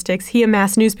statistics, he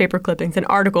amassed newspaper clippings and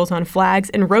articles on flags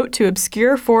and wrote to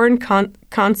obscure foreign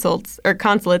consulates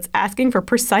asking for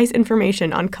precise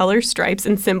information on colors, stripes,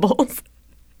 and symbols."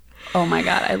 Oh my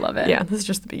God, I love it. Yeah, this is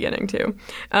just the beginning, too.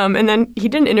 And then he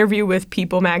did an interview with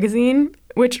People magazine,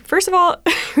 which, first of all,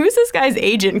 who's this guy's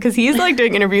agent? Because he's, like,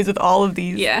 doing interviews with all of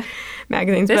these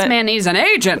magazines. This man needs an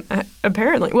agent.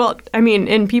 Apparently. Well, I mean,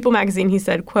 in People magazine, he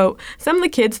said, quote, "Some of the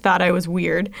kids thought I was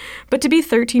weird, but to be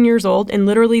 13 years old and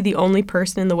literally the only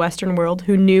person in the Western world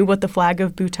who knew what the flag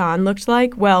of Bhutan looked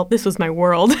like, well, this was my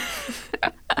world."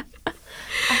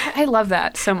 I love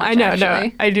that so much, I know, actually.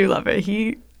 no, I do love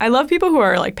it. I love people who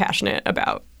are, like, passionate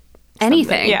about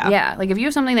anything. Something. Yeah. Like, if you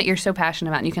have something that you're so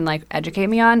passionate about and you can, like, educate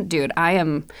me on, dude,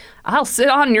 I'll sit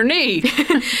on your knee.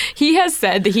 He has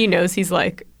said that he knows he's,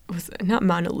 like, not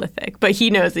monolithic, but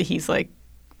he knows that he's, like,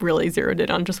 really zeroed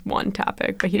in on just one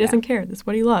topic, but he doesn't care. That's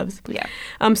what he loves. Yeah.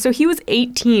 So he was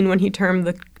 18 when he termed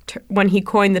when he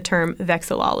coined the term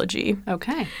vexillology.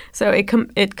 Okay. So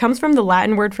it comes from the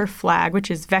Latin word for flag,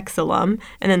 which is vexillum,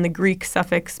 and then the Greek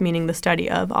suffix meaning the study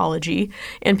of ology.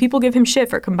 And people give him shit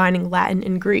for combining Latin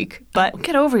and Greek, but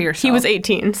Get over yourself. he was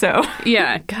 18, so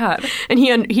Yeah, God. and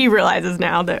he realizes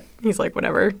now that he's like,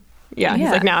 whatever. Yeah, he's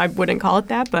Yeah. like, now I wouldn't call it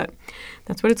that, but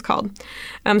that's what it's called.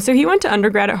 So he went to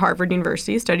undergrad at Harvard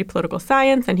University, studied political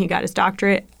science, and he got his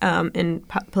doctorate in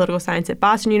political science at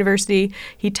Boston University.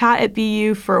 He taught at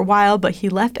BU for a while, but he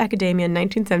left academia in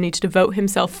 1970 to devote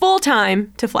himself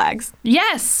full-time to flags.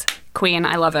 Yes! Queen,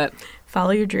 I love it.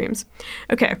 Follow your dreams.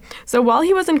 Okay, so while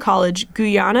he was in college,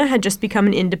 Guyana had just become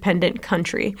an independent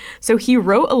country. So he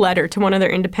wrote a letter to one of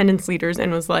their independence leaders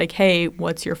and was like, hey,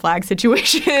 what's your flag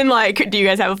situation? Like, do you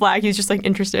guys have a flag? He's just like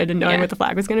interested in knowing Yeah. what the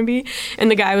flag was going to be. And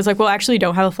the guy was like, well, actually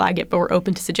don't have a flag yet, but we're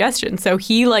open to suggestions. So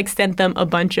he like sent them a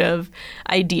bunch of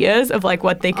ideas of like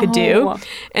what they could do. Oh.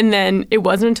 And then it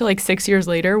wasn't until like 6 years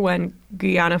later when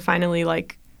Guyana finally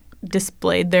like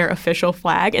displayed their official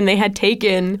flag, and they had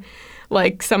taken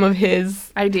like some of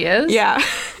his Ideas? yeah.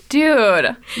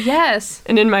 Dude. Yes.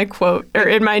 And in my quote, or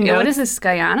in my Yeah, notes, what is this,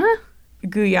 Guyana?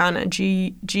 Guyana,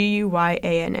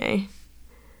 Guyana.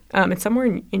 It's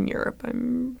somewhere in Europe.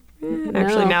 Actually,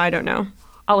 No. now I don't know.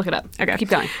 I'll look it up. Okay. Keep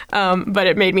going. But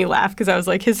it made me laugh because I was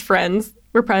like, his friends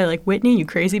were probably like, Whitney, you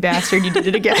crazy bastard, you did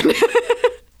it again.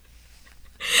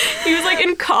 He was like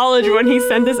in college when he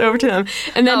sent this over to them.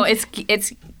 And then, Oh, it's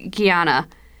Guyana.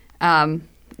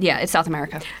 Yeah, it's South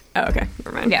America. oh, okay,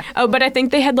 never mind. Yeah. Oh, but I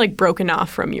think they had like broken off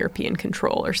from European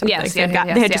control or something. Yes, So yeah, they yes,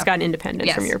 had yeah. just gotten independence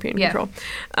Yes, from European yeah. control.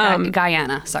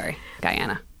 Guyana. Sorry.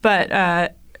 Guyana.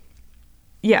 But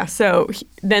yeah, so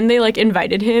then they like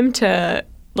invited him to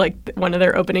like one of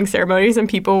their opening ceremonies, and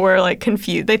people were like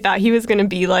confused. They thought he was going to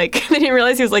be like, they didn't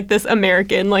realize he was like this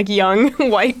American, like young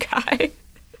white guy.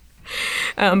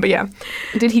 But yeah,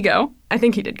 Did he go? I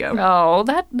think he did go. Oh,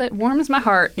 that warms my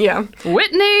heart. Yeah.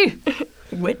 Whitney!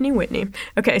 Whitney.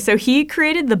 Okay, so he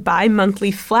created the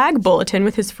bi-monthly flag bulletin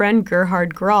with his friend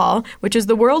Gerhard Grahl, which is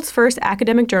the world's first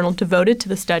academic journal devoted to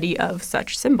the study of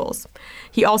such symbols.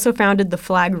 He also founded the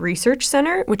Flag Research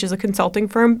Center, which is a consulting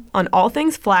firm on all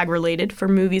things flag-related for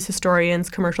movies, historians,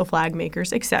 commercial flag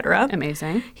makers, etc.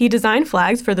 Amazing. He designed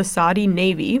flags for the Saudi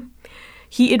Navy.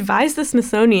 He advised the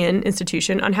Smithsonian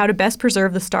Institution on how to best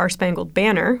preserve the Star-Spangled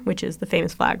Banner, which is the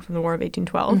famous flag from the War of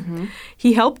 1812.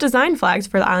 He helped design flags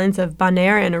for the islands of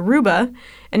Bonaire and Aruba,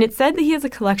 and it's said that he has a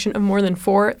collection of more than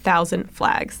 4,000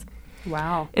 flags.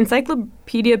 Wow.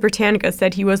 Encyclopedia Britannica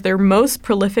said he was their most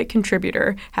prolific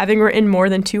contributor, having written more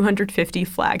than 250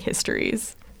 flag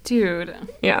histories. Dude.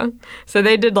 Yeah. So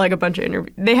they did like a bunch of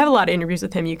interviews. They have a lot of interviews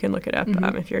with him. You can look it up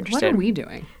if you're What interested. are we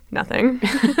doing? Nothing.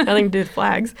 Nothing to do with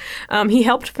flags. He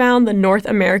helped found the North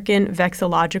American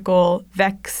Vexillological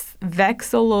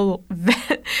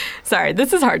sorry,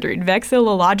 this is hard to read.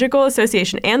 Vexillological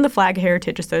Association and the Flag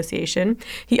Heritage Association.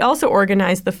 He also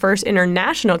organized the first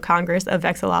international Congress of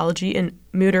Vexillology in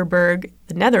Muiderberg,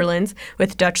 the Netherlands,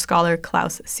 with Dutch scholar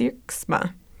Klaus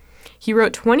Sierksma. He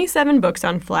wrote 27 books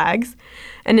on flags,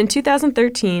 and in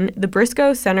 2013, the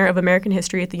Briscoe Center of American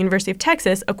History at the University of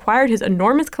Texas acquired his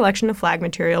enormous collection of flag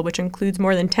material, which includes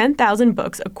more than 10,000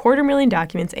 books, 250,000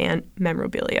 documents, and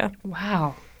memorabilia.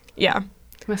 Wow. Yeah.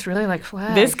 You must really like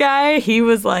flags. This guy, he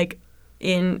was like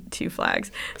into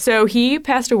flags. So he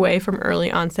passed away from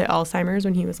early onset Alzheimer's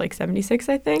when he was like 76,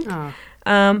 I think. Oh.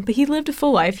 But he lived a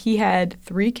full life. He had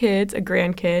 3 kids, a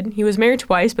grandkid. He was married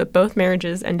twice, but both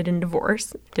marriages ended in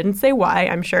divorce. Didn't say why.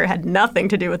 I'm sure it had nothing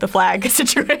to do with the flag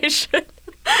situation.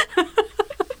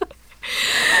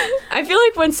 I feel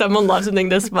like when someone loves something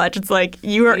this much, it's like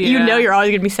you know you're always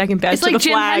gonna be second best It's to like the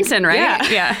Jim flag. Henson, right?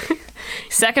 Yeah.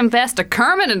 Second best to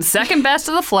Kermit and second best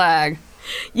to the flag.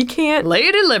 You can't.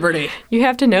 Lady Liberty. You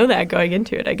have to know that going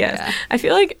into it, I guess. Yeah. I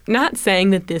feel like not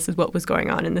saying that this is what was going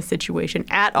on in this situation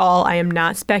at all. I am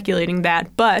not speculating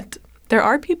that, but there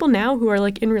are people now who are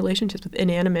like in relationships with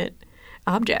inanimate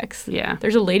objects. Yeah.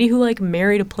 There's a lady who like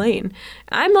married a plane.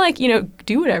 I'm like,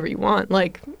 do whatever you want.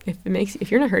 Like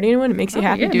if you're not hurting anyone, it makes you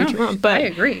happy, do what you want. But I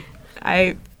agree.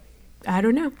 I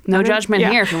don't know. No judgment Yeah.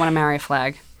 here if you want to marry a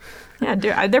flag. Yeah,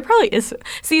 dude, there probably is.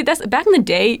 See, that's back in the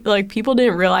day. Like people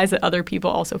didn't realize that other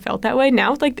people also felt that way. Now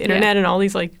with like the internet and all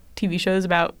these like TV shows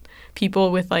about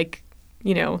people with like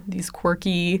these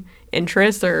quirky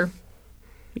interests, or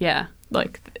Yeah.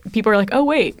 like people are like, oh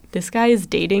wait, this guy is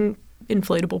dating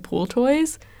inflatable pool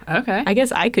toys. Okay. I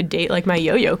guess I could date like my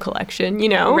yo-yo collection.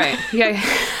 Right. Yeah.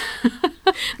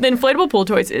 The inflatable pool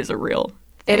toys is a real.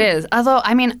 It is. Although,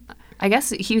 I mean, I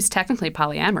guess he was technically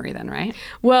polyamory then, right?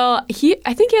 Well,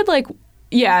 I think he had like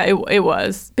Yeah, it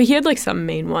was. But he had like some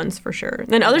main ones for sure.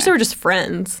 Then others that were just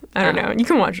friends. I don't know. You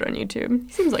can watch it on YouTube.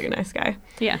 He seems like a nice guy.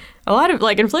 Yeah. A lot of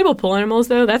like inflatable pool animals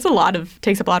though,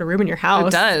 takes up a lot of room in your house.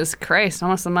 It does. Christ,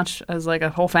 almost as much as like a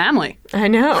whole family. I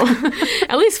know.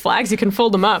 At least flags you can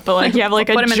fold them up, but like you have like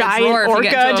a Put 'em in the giant drawer if you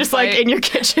get orca into a just like fight. in your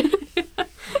kitchen.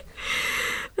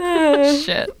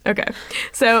 Shit. Okay.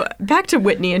 So back to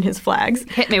Whitney and his flags.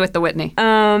 Hit me with the Whitney.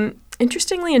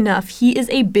 Interestingly enough, he is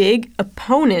a big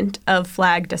opponent of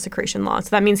flag desecration laws.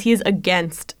 So that means he is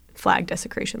against flag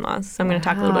desecration laws. So I'm going to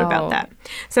talk a little bit about Wow. that.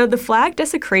 So the Flag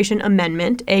Desecration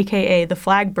Amendment, aka the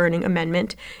Flag Burning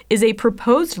Amendment, is a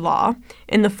proposed law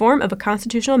in the form of a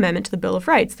constitutional amendment to the Bill of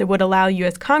Rights that would allow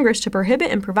U.S. Congress to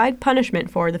prohibit and provide punishment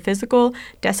for the physical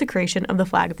desecration of the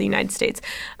flag of the United States.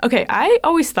 Okay, I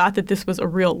always thought that this was a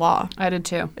real law. I did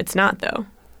too. It's not, though.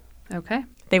 Okay.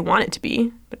 They want it to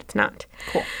be, but it's not.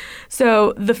 Cool.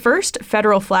 So the first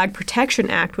Federal Flag Protection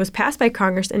Act was passed by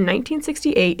Congress in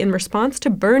 1968 in response to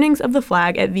burnings of the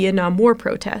flag at Vietnam War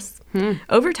protests.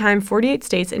 Over time, 48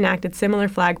 states enacted similar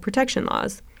flag protection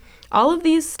laws. All of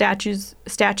these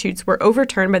statutes were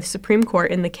overturned by the Supreme Court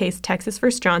in the case Texas v.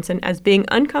 Johnson as being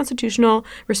unconstitutional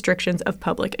restrictions of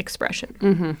public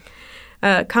expression.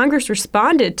 Congress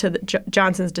responded to the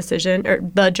Johnson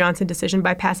decision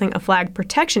by passing a Flag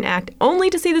Protection Act, only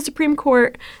to see the Supreme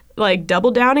Court double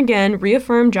down again,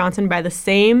 reaffirm Johnson by the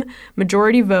same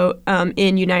majority vote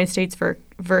in United States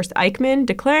versus Eichmann,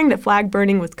 declaring that flag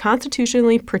burning was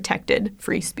constitutionally protected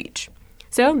free speech.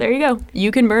 So there you go.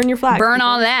 You can burn your flag. Burn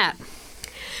all that.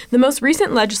 The most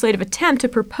recent legislative attempt to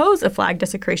propose a flag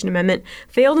desecration amendment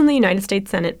failed in the United States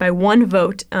Senate by one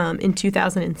vote in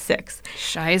 2006.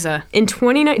 Shiza. In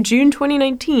June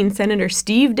 2019, Senator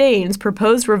Steve Daines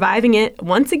proposed reviving it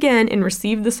once again and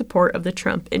received the support of the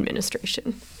Trump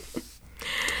administration.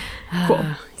 Cool.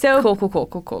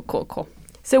 Cool.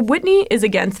 So Whitney is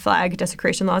against flag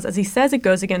desecration laws as he says it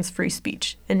goes against free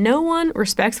speech. And no one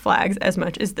respects flags as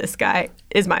much as this guy,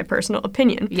 is my personal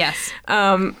opinion. Yes.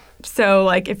 So,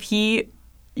 if he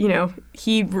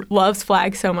loves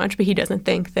flags so much, but he doesn't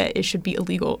think that it should be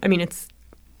illegal. I mean,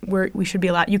 we should be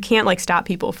allowed. You can't, stop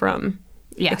people from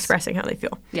expressing how they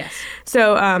feel. Yes.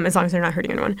 So, as long as they're not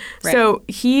hurting anyone. Right. So,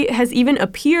 he has even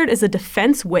appeared as a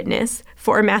defense witness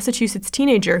for a Massachusetts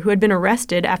teenager who had been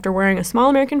arrested after wearing a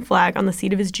small American flag on the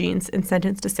seat of his jeans and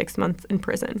sentenced to 6 months in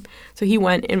prison. So, he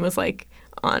went and was,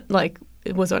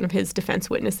 it was one of his defense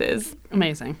witnesses.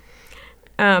 Amazing.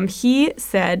 He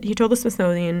told the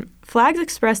Smithsonian, flags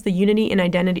express the unity and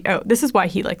identity. Oh, this is why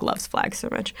he loves flags so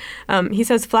much. He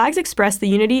says flags express the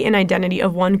unity and identity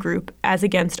of one group as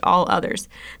against all others.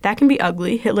 That can be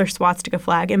ugly. Hitler's swastika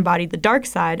flag embodied the dark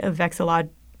side of vexillologic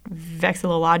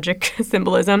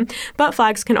symbolism, but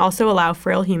flags can also allow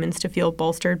frail humans to feel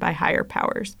bolstered by higher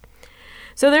powers.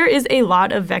 So there is a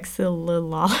lot of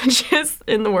vexillologists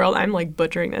in the world. I'm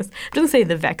butchering this. I'm just going to say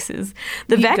the Vexes.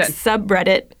 The Vex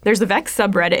subreddit, there's the Vex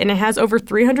subreddit, and it has over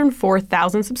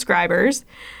 304,000 subscribers,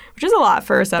 which is a lot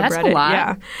for a subreddit. That's a lot.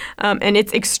 Yeah. And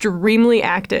it's extremely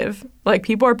active.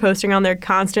 People are posting on there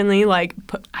constantly. I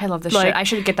love this shit. I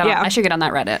should get that. Yeah. I should get on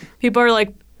that Reddit. People are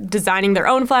designing their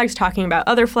own flags, talking about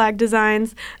other flag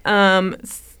designs.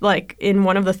 In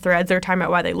one of the threads, they're talking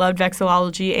about why they loved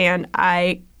vexillology, and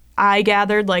I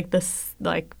gathered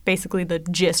basically the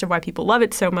gist of why people love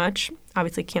it so much.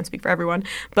 Obviously can't speak for everyone,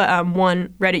 but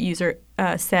one Reddit user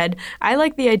said, I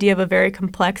like the idea of a very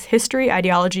complex history,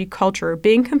 ideology, culture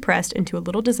being compressed into a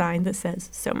little design that says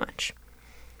so much.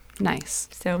 Nice.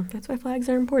 So that's why flags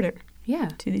are important Yeah.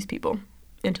 to these people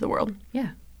and to the world. Yeah.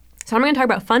 So I'm going to talk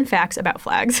about fun facts about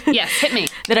flags. Yes, hit me.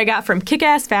 that I got from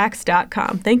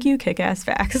kickassfacts.com. Thank you, Kickass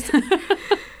Facts.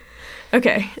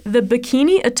 Okay, the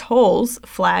Bikini Atolls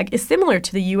flag is similar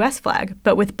to the U.S. flag,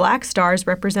 but with black stars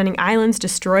representing islands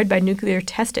destroyed by nuclear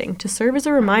testing to serve as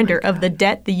a reminder of the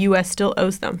debt the U.S. still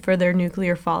owes them for their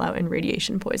nuclear fallout and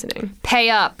radiation poisoning. Pay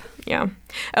up. Yeah.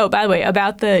 Oh, by the way,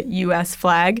 about the U.S.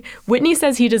 flag, Whitney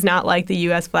says he does not like the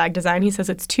U.S. flag design. He says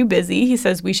it's too busy. He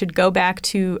says we should go back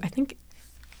to, I think,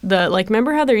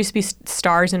 remember how there used to be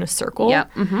stars in a circle? Yeah.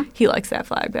 Mm-hmm. He likes that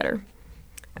flag better.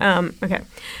 Okay.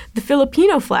 The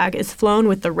Filipino flag is flown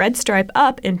with the red stripe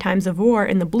up in times of war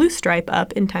and the blue stripe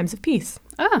up in times of peace.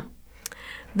 Oh.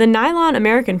 The nylon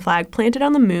American flag planted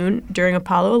on the moon during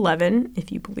Apollo 11,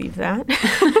 if you believe that,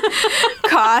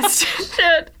 cost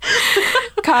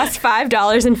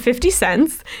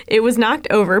 $5.50. It was knocked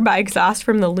over by exhaust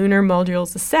from the lunar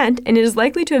module's ascent, and it is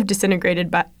likely to have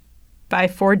disintegrated by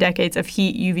 4 decades of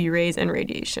heat, UV rays, and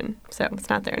radiation. So it's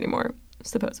not there anymore,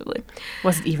 supposedly.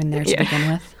 Was it even there to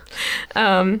begin with?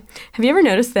 Have you ever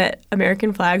noticed that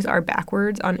American flags are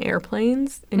backwards on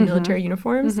airplanes in military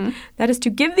uniforms? That is to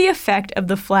give the effect of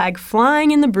the flag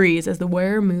flying in the breeze as the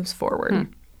wearer moves forward.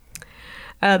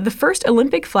 The first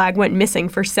Olympic flag went missing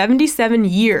for 77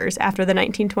 years after the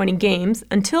 1920 Games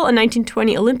until a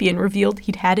 1920 Olympian revealed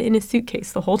he'd had it in his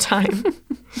suitcase the whole time.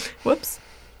 Whoops.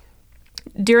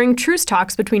 During truce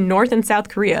talks between North and South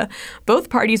Korea, both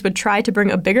parties would try to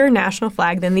bring a bigger national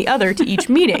flag than the other to each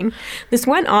meeting. This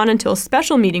went on until a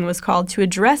special meeting was called to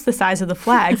address the size of the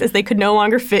flags as they could no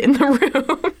longer fit in the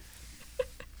room.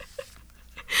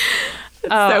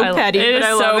 So petty, but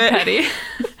I love it. Petty.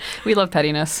 We love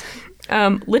pettiness.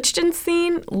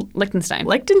 Liechtenstein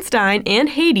Liechtenstein and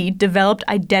Haiti developed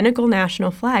identical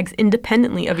national flags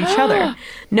independently of each other.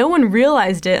 No one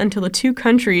realized it until the two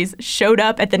countries showed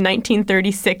up at the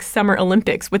 1936 Summer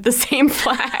Olympics with the same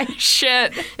flag.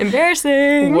 Shit.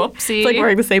 Embarrassing. Whoopsie. It's like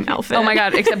wearing the same outfit. Oh my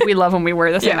God, except we love when we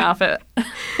wear the same outfit.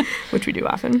 Which we do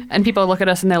often. And people look at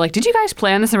us and they're like, did you guys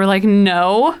plan this? And we're like,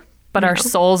 no. But our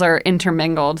souls are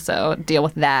intermingled, so deal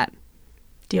with that.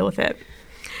 Deal with it.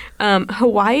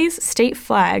 Hawaii's state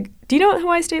flag. Do you know what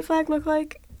Hawaii's state flag looks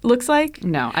like?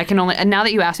 No, I can only, and now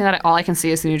that you ask me that, all I can see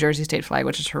is the New Jersey state flag,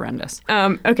 which is horrendous.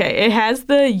 Okay, it has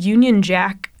the Union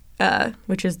Jack,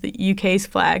 which is the UK's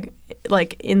flag,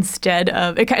 like instead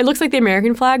of, it looks like the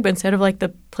American flag, but instead of like the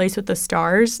place with the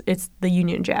stars, it's the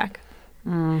Union Jack.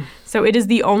 So it is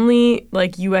the only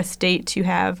like U.S. state to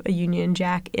have a Union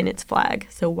Jack in its flag.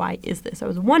 So why is this? I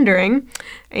was wondering,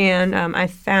 and I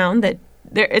found that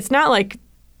it's not like,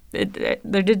 there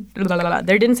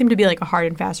didn't seem to be like a hard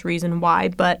and fast reason why,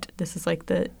 but this is like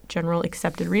the general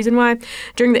accepted reason why.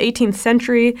 During the 18th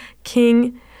century,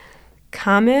 King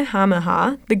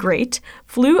Kamehameha the Great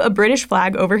flew a British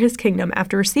flag over his kingdom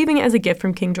after receiving it as a gift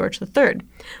from King George III.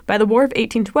 By the War of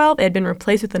 1812, it had been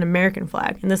replaced with an American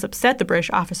flag, and this upset the British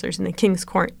officers in the king's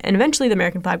court, and eventually the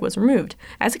American flag was removed.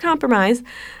 As a compromise,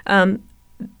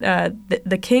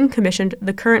 the king commissioned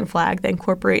the current flag that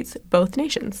incorporates both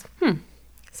nations.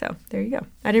 So there you go.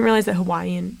 I didn't realize that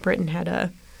Hawaii and Britain had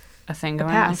a thing going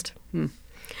past.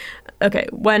 Okay,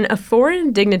 when a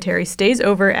foreign dignitary stays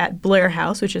over at Blair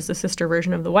House, which is the sister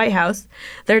version of the White House,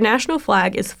 their national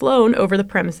flag is flown over the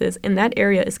premises, and that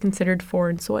area is considered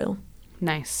foreign soil.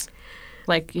 Nice.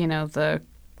 Like, the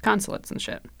consulates and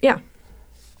shit. Yeah.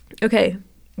 Okay,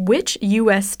 which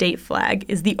U.S. state flag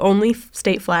is the only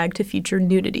state flag to feature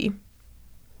nudity?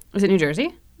 Is it New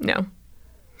Jersey? No.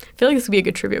 I feel like this would be a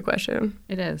good trivia question.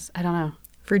 It is. I don't know.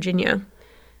 Virginia.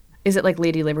 Is it like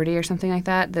Lady Liberty or something like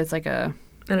that? That's like a...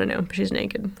 I don't know, but she's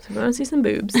naked. So if you want to see some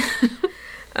boobs.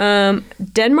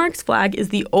 Denmark's flag is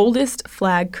the oldest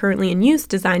flag currently in use,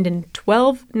 designed in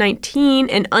 1219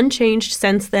 and unchanged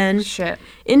since then. Shit.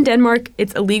 In Denmark,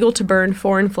 it's illegal to burn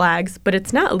foreign flags, but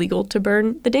it's not illegal to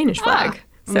burn the Danish flag.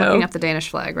 I'm looking up the Danish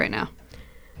flag right now.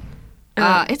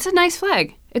 It's a nice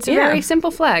flag. It's a very simple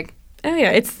flag. Oh,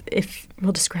 yeah. If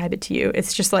we'll describe it to you,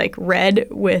 it's just like red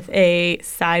with a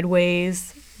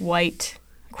sideways white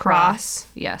cross.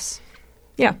 Yes.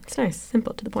 Yeah, it's nice.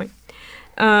 Simple, to the point.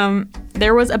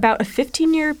 There was about a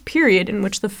 15-year period in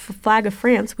which the flag of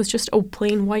France was just a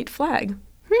plain white flag.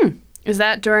 Is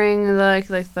that during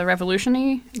the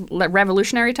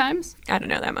revolutionary times? I don't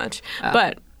know that much.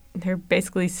 But they're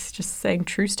basically just saying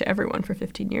truce to everyone for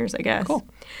 15 years, I guess. Cool.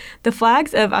 The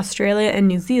flags of Australia and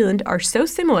New Zealand are so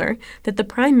similar that the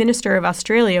Prime Minister of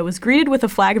Australia was greeted with a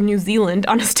flag of New Zealand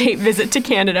on a state visit to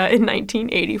Canada in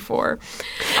 1984.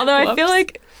 Although I feel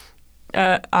like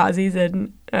Aussies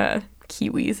and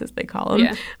Kiwis, as they call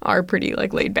them, are pretty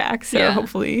laid back. So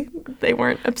hopefully they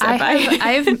weren't upset by it.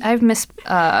 I've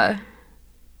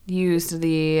used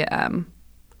the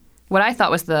what I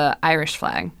thought was the Irish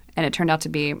flag, and it turned out to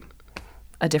be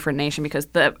a different nation because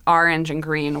the orange and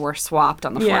green were swapped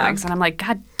on the flags, and I'm like,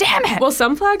 God damn it! Well,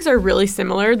 some flags are really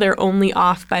similar. They're only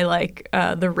off by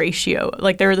the ratio.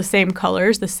 They're the same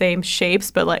colors, the same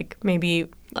shapes, but maybe.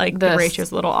 The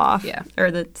ratio's a little off, or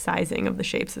the sizing of the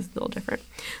shapes is a little different.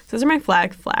 So those are my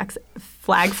flag flags.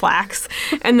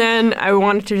 And then I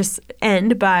wanted to just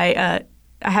end by,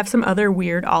 I have some other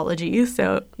weird ologies,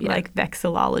 like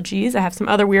vexillologies. I have some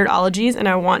other weird ologies, and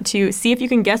I want to see if you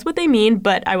can guess what they mean,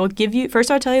 but I will give you, first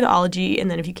I'll tell you the ology,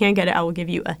 and then if you can't get it, I will give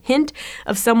you a hint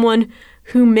of someone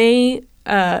who may,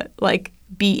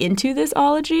 be into this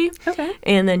ology. Okay.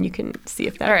 And then you can see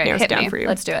if that narrows it down for you.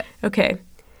 Let's do it. Okay.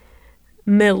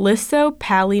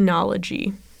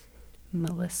 Melissopalinology.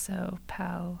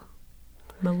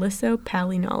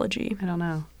 Melissopalinology. I don't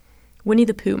know. Winnie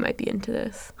the Pooh might be into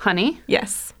this. Honey?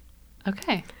 Yes.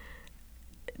 Okay.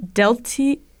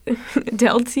 Deltiology.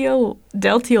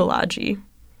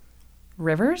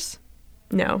 Rivers?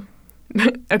 No.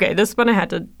 Okay, this one I had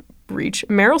to reach.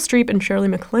 Meryl Streep and Shirley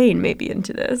MacLaine may be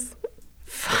into this.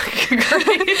 Fuck,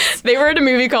 Grace. They were in a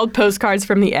movie called Postcards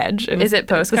from the Edge. And Is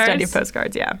it it's the study postcards? of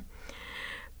postcards, yeah.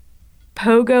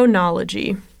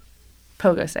 Pogonology.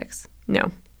 Pogo sticks.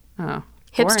 No. Oh. boring.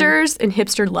 Hipsters and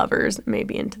hipster lovers may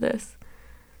be into this.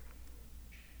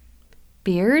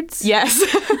 Beards? Yes.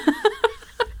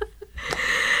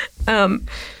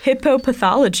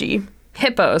 Hippopathology.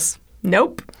 Hippos.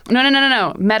 Nope.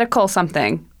 No. Medical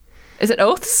something. Is it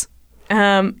oaths?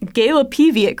 Gayla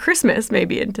Peavy at Christmas may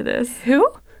be into this. Who?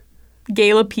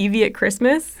 Gayla Peavy at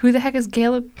Christmas. Who the heck is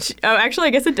Gayla? Oh, actually, I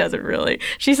guess it doesn't really.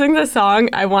 She sings a song,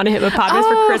 I Want a Hippopotamus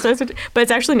for Christmas, but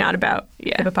it's actually not about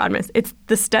hippopotamus. It's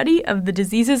the study of the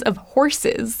diseases of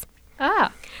horses.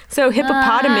 Ah. So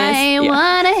hippopotamus. I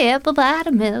want a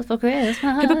hippopotamus for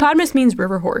Christmas. Hippopotamus means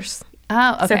river horse.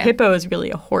 Oh, okay. So hippo is really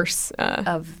a horse.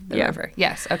 Of the river.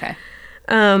 Yes, okay.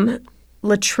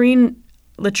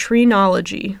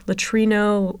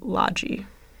 Latrinology.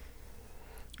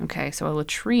 Okay, so a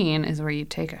latrine is where you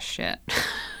take a shit.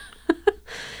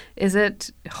 Is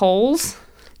it holes?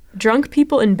 Drunk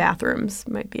people in bathrooms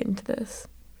might be into this.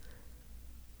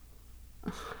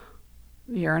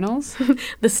 Urinals?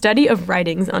 The study of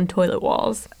writings on toilet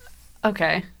walls.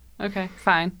 Okay,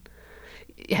 fine.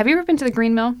 Have you ever been to the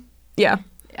Green Mill? Yeah.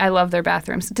 I love their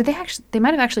bathrooms. Did they actually? They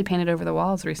might have actually painted over the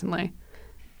walls recently.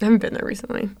 I haven't been there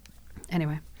recently.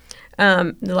 Anyway.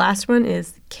 The last one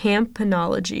is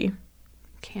campanology.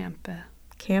 Campanology.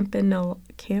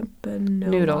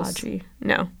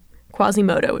 No.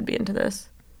 Quasimodo would be into this.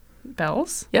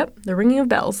 Bells? Yep, the ringing of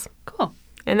bells. Cool.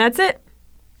 And that's it.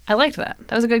 I liked that.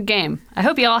 That was a good game. I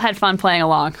hope you all had fun playing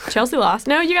along. Chelsea lost.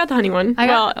 No, you got the honey one.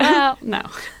 Well, no.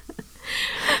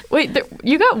 Wait,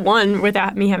 you got one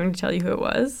without me having to tell you who it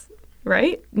was,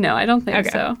 right? No, I don't think Okay.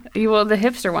 so. Well, the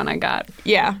hipster one I got.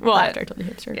 Yeah. Well, But- after I told you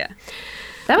hipster. Yeah.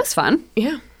 That was fun.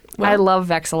 Yeah. I love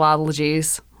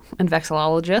vexillologies and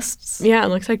vexillologists. Yeah, it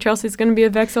looks like Chelsea's going to be a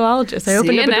vexillologist. I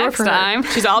opened you up a door next for her. time.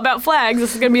 She's all about flags.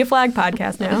 This is going to be a flag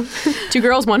podcast now. 2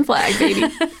 girls, 1 flag, baby.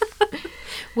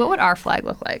 What would our flag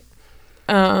look like?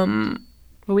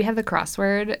 Will we have the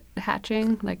crossword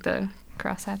hatching, like the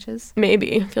cross hatches?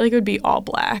 Maybe. I feel like it would be all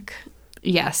black.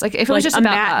 Yes, like if it Like was just a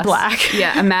about matte us. black.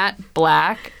 Yeah, a matte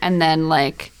black, and then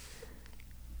like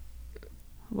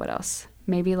what else?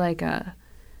 Maybe like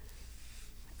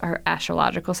our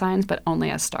astrological signs, but only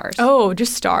as stars. Oh,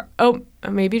 just star. Oh,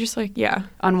 maybe just like, yeah.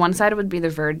 On one side it would be the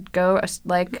Virgo,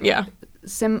 like Yeah.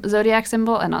 zodiac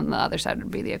symbol, and on the other side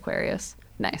would be the Aquarius.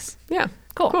 Nice. Yeah.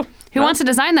 Cool. Cool. Who Well- wants to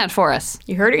design that for us?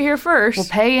 You heard it here first. We'll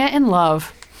pay you in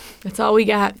love. That's all we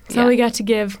got. That's all Yeah. we got to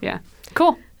give. Yeah.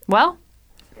 Cool. Well,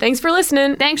 Thanks for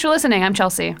listening. thanks for listening. I'm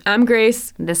Chelsea. I'm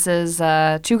Grace. This is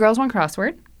 2 Girls, 1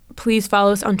 Crossword. Please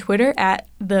follow us on Twitter at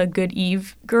The Good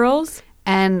Eve Girls.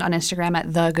 And on Instagram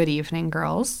at The Good Evening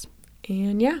Girls.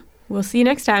 And yeah, we'll see you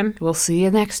next time. We'll see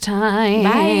you next time.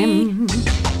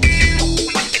 Bye.